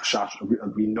a chashash,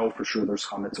 we know for sure there's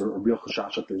chametz, or a real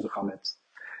chashash that there's a chametz.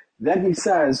 Then he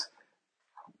says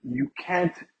you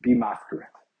can't be mafker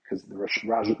it, because the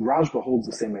Rashba holds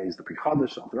the same way as the Pri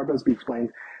Chadash. The Rebbe has been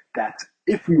explained that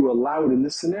if you allow it in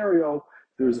this scenario,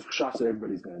 there's a chashash that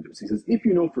everybody's going to do. So he says, if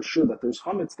you know for sure that there's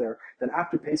chametz there, then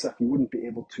after Pesach you wouldn't be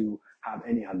able to have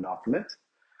any hanaf from it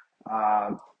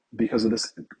because of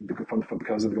this,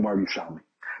 because of the Gemara Yushalmi.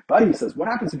 But he says, what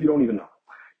happens if you don't even know?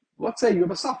 Let's say you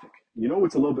have a suffix. You know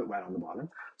it's a little bit wet on the bottom,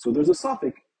 so there's a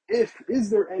suffix. Is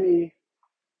there any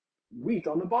wheat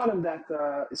on the bottom that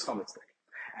is chametz stick?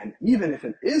 And even if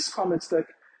it is chametz stick,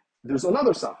 there's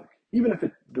another suffix. Even if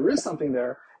there is something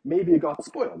there, maybe it got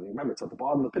spoiled. And remember, it's at the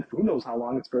bottom of the pit for who knows how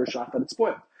long, it's very shot that it's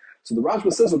spoiled. So the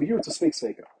Rashba says over here, it's a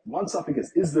sveika. One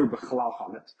suffix is there b'chalal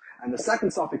chametz? And the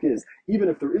second suffix is, even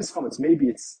if there is chametz, maybe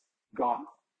it's got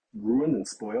ruined and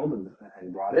spoiled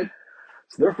and rotted.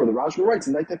 So therefore, the Rashba writes,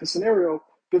 in that type of scenario,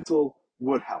 bittul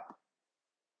would help.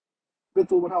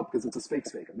 Bittul would help because it's a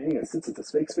sveika. Meaning that since it's a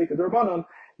sveika d'Rabbanan,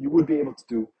 you would be able to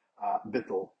do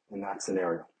bittul in that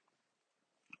scenario.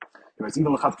 Whereas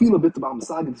even l'chatchila bittul b'al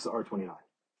masagid, this is R29.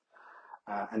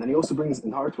 And then he also brings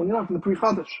in R29 from the Pri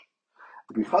Chadash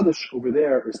The Chadash over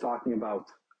there is talking about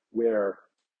where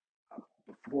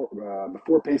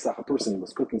before Pesach a person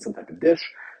was cooking some type of dish,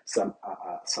 some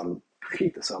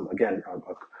chita, some again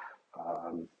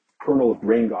kernel of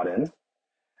grain got in,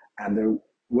 and there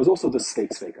was also this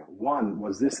steak sveka. One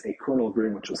was this a kernel of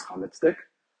grain which was chametzik,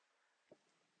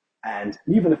 and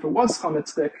even if it was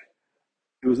chametzik,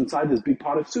 it was inside this big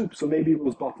pot of soup, so maybe it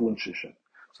was batel and shishin.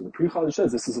 So the Pri Chadash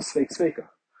says this is a sveik sveka.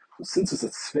 So since it's a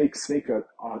sveik sveka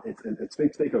it's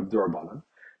sveik sveka of durabanan,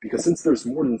 because since there's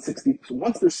more than 60, so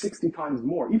once there's 60 times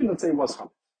more, even let's say it was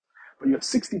chametz, but you have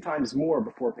 60 times more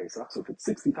before Pesach, so if it's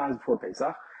 60 times before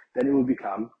Pesach, then it will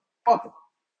become batel.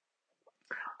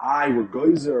 I were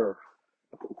geyser,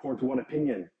 according to one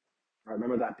opinion. I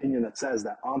remember that opinion that says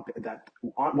that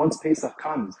once Pesach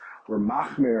comes, we're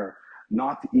machmir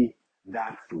not to eat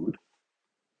that food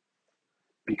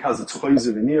because it's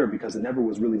choizer v'nir, because it never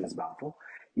was really mizbatel.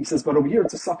 He says, but over here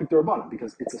it's a suffik d'Rabbanan,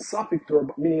 because it's a suffik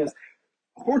d'Rabbanan, meaning is,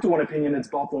 according to one opinion, it's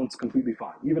batel and it's completely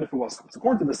fine, even if it was chametz.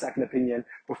 According to the second opinion,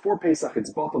 before Pesach,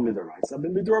 it's batel midaraisa.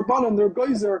 But midarabanan, they're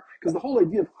geyser, because the whole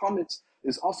idea of chametz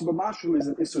is also b'mashu is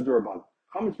an isur d'Rabbanan.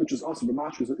 Chametz, which is also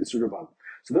b'mashu, is an isur d'Rabbanan.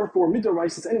 So therefore,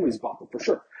 midaraisa is anyways batel, for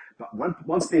sure. But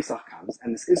once Pesach comes,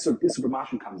 and this isur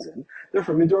b'mashu comes in,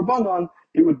 therefore midarabanan,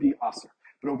 it would be asur.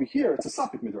 But over here, it's a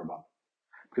suffik midarabanan.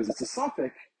 Because it's a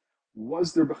suffix,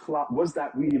 was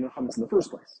that wheat even chametz in the first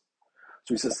place?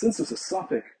 So he says, since it's a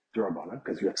suffix d'Rabbanan,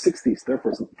 because you have 60, so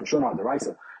therefore it's for sure not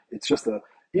d'Oraisa, it's just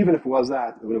even if it was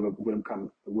that, it would have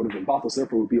been batel, so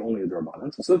therefore it would be only a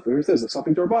d'Rabbanan. So he says, a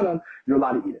suffix d'Rabbanan, you're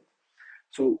allowed to eat it.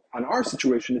 So on our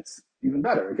situation, it's even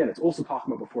better. Again, it's also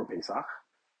talking about before Pesach,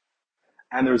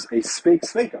 and there's a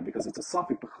sveka, because it's a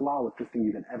suffix b'chalal if the thing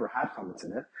even ever had chametz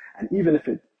in it, and even if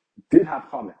it did have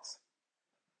chametz,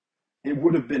 it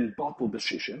would have been batel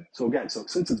b'shishim. So again,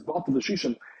 since it's batel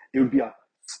b'shishim, it would be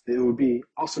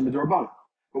asur mid'Rabbanan.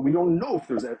 But we don't know if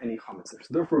there's any chametz there.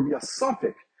 So therefore, it would be a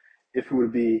suffix if it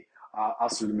would be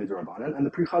asur mid'Rabbanan. And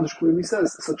the Pri Chadash clearly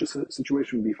says such a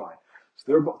situation would be fine.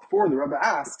 So therefore, the Rebbe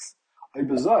asks, it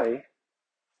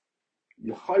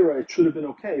should have been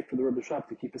okay for the Rebbe Shab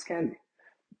to keep his candy.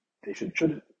 They should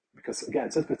because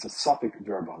again, since it's a suffix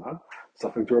d'Rabbanan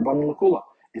l'kula,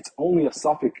 it's only a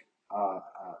suffix.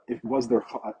 If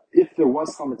there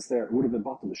was chametz there, it would have been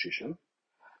batel b'shishim.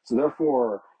 So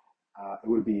therefore, it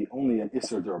would be only an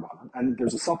isur d'Rabbanan. And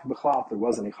there's a suffix b'chalal if there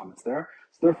was any chametz there.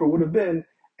 So therefore, it would have been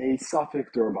a suffix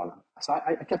d'Rabbanan. So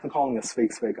I kept on calling it a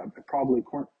sveik sveka.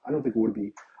 I don't think it would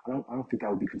be. I don't think that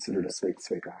would be considered a sveik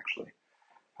sveka actually.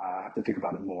 I have to think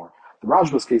about it more. The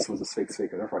Rajba's case was a sveik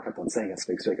sveka, therefore I kept on saying a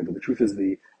sveik sveka. But the truth is,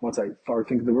 once I started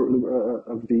thinking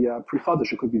of the Pri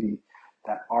Chadash, it could be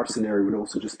that our scenario would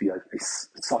also just be a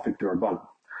suffix d'Rabbanan.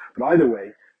 But either way,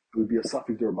 it would be a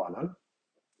suffix d'Rabbanan.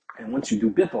 And once you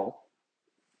do bittul,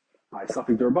 by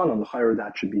suffix d'Rabbanan, the higher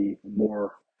that should be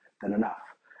more than enough.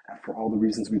 And for all the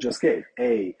reasons we just gave.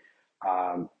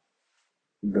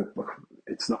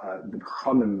 It's not, the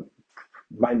Chachamim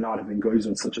might not have been goyzer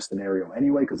in such a scenario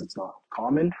anyway, because it's not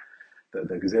common.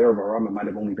 The Gezer of Arama might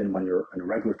have only been when you're in a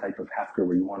regular type of hefker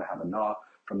where you want to have a na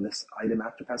from this item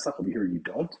after Pesach. Over here you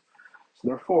don't. So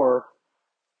therefore,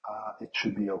 it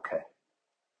should be okay.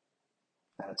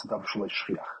 And it's a davar shalei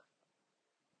shchiach.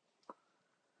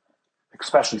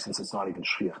 Especially since it's not even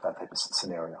shchiach, that type of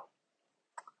scenario.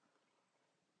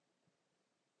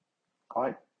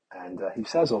 Alright. And he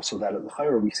says also that at the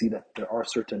Chayra we see that there are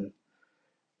certain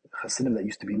Hasidim that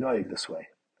used to be noig this way.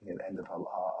 At the end of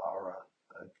our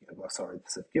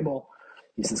Sif Gimel,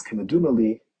 he says,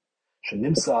 Kimadumali,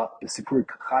 Shenimsa, Sipur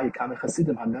Chai Kame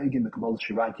Hasidim, Hanoigim, Kabal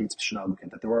Shirayim, Kates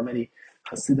Pshanalukin, that there were many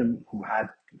Hasidim who had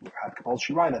Kabal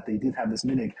Shirayim, that they did have this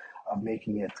minig of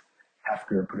making it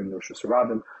hefker and putting the Rosh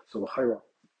Hashanah. So the Chayra,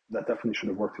 that definitely should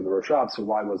have worked for the Rosh Hashanah, so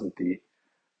why wasn't the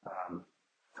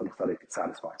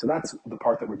satisfied? So that's the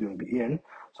part that we're doing the Iyun.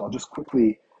 So I'll just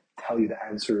quickly tell you the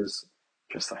answers,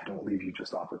 just so I don't leave you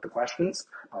just off with the questions.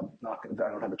 I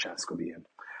don't have a chance to go be in.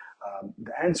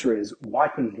 The answer is, why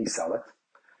couldn't he sell it?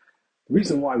 The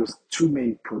reason why was two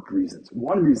main reasons.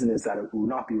 One reason is that it would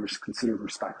not be considered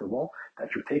respectable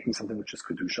that you're taking something which is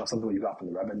kedusha, something that you got from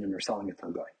the Rebbe, and you're selling it to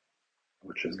a guy,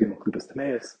 which is given klipas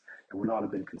tameis. It would not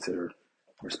have been considered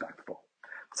respectable.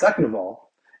 Second of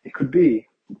all, it could be,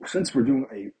 since we're doing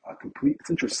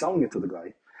since you're selling it to the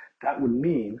guy, that would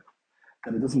mean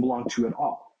that it doesn't belong to you at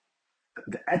all.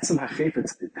 The etzem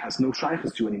hachefetz, it has no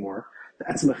shaykhs to you anymore. The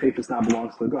etzem hachefetz now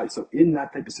belongs to the guy. So in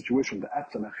that type of situation, the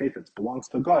etzem hachefetz belongs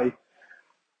to the guy.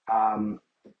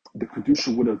 The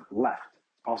kedusha would have left.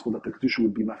 It's possible that the kedusha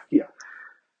would be mafkia.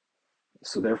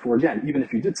 So therefore, again, even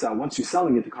if you did sell, once you're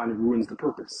selling it, it kind of ruins the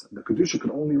purpose. The kedusha could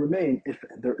only remain if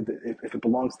it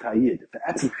belongs to a yid. If the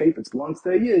etzem chayfetz belongs to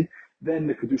a yid, then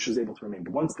the kedusha is able to remain.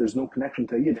 But once there's no connection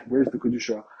to a yid, where's the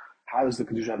kedusha? How does the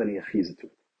kedusha have any achiza to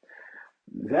it?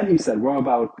 Then he said, what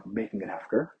about making it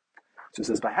hefker? So he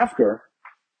says, by hefker,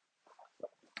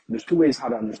 there's two ways how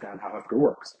to understand how hefker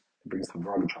works. It brings the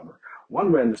Varga Chaber.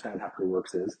 One way to understand how hefker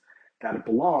works is that it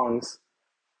belongs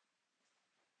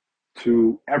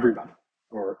to everybody,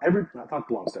 or not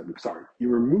belongs to everybody, sorry. He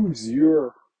removes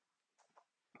your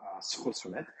schus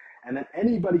from it, and then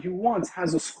anybody who wants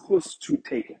has a schus to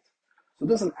take it. So it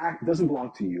doesn't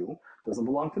belong to you, doesn't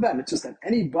belong to them. It's just that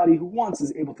anybody who wants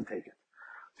is able to take it.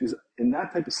 So in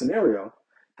that type of scenario,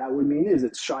 that would mean is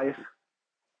it's shaykh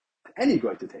to any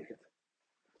guy to take it.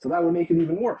 So that would make it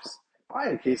even worse. By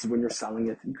a case of when you're selling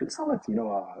it, you could sell it,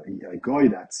 a guy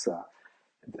that's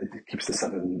it keeps the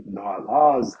seven Noah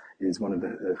laws, is one of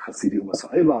the Hasidim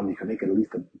Masailam. You can make it at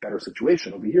least a better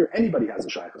situation. Over here, anybody has a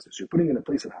shaykhus. So you're putting in a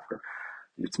place of Hafker.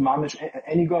 It's mamish,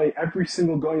 any guy, every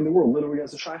single guy in the world literally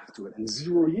has a shaykhus to it, and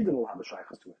zero yidin will have a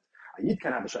shaykhus to it. A yid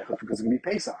can't have a shaykhus because it's going to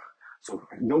be Pesach. So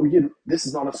no yid, this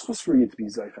is not a schus for yid to be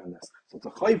zaycha on this. So it's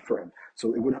a chayv for him.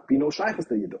 So it would be no shaykhus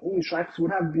to yid. The only shaykhus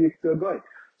would have to be the guy.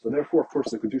 So therefore, of course,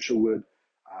 the kedusha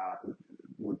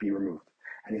would be removed.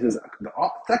 And he says the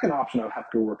second option of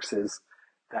hefker works is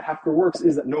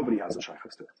that nobody has a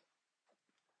shaykhus to it.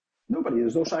 Nobody.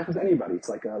 There's no shaykhus to anybody. It's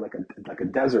like a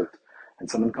desert, and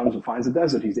someone comes and finds a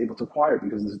desert. He's able to acquire it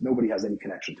because nobody has any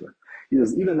connection to it. He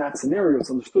says even in that scenario,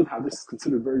 it's understood how this is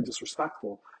considered very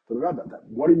disrespectful to the Rebbe. That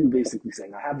what are you basically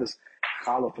saying? I have this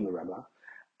challah from the Rebbe,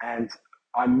 and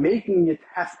I'm making it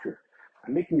hefker.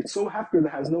 I'm making it so hefker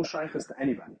that has no shaykhus to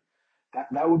anybody.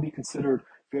 That would be considered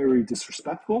very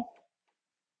disrespectful.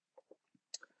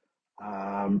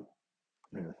 The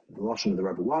lashon of the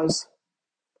Rebbe was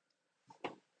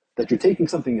that you're taking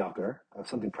something yakar,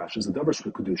 something precious, a davar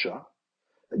shel kedusha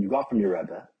that you got from your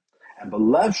Rebbe, and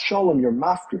belev shalom you're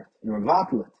mafkir, you're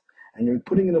vatlet, and you're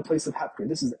putting in a place of hefker.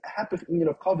 This is the hepech inyan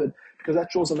of kavod because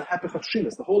that shows on the hepech of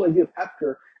shilas. The whole idea of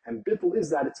hefker and bittul is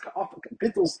that it's ka'af,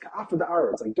 bittel's ka'af of the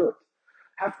ara, it's like dirt.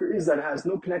 Hefker is that it has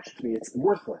no connection to me, it's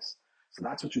worthless. So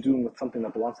that's what you're doing with something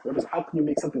that belongs to the Rebbe. So how can you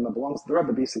make something that belongs to the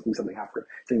Rebbe basically something hefker?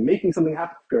 So making something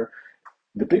hefker,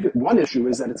 the big one issue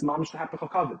is that it's mamish to hepech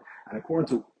hakavod. And according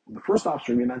to the first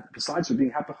option, besides for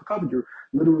being hepech hakavod, you're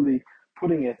literally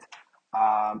putting it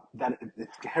that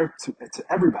it's compared to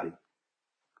everybody,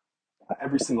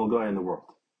 every single guy in the world.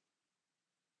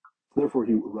 Therefore,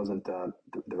 he wasn't the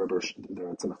Rebbe,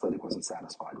 the Tzemach Tzedek wasn't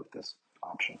satisfied with this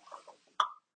option.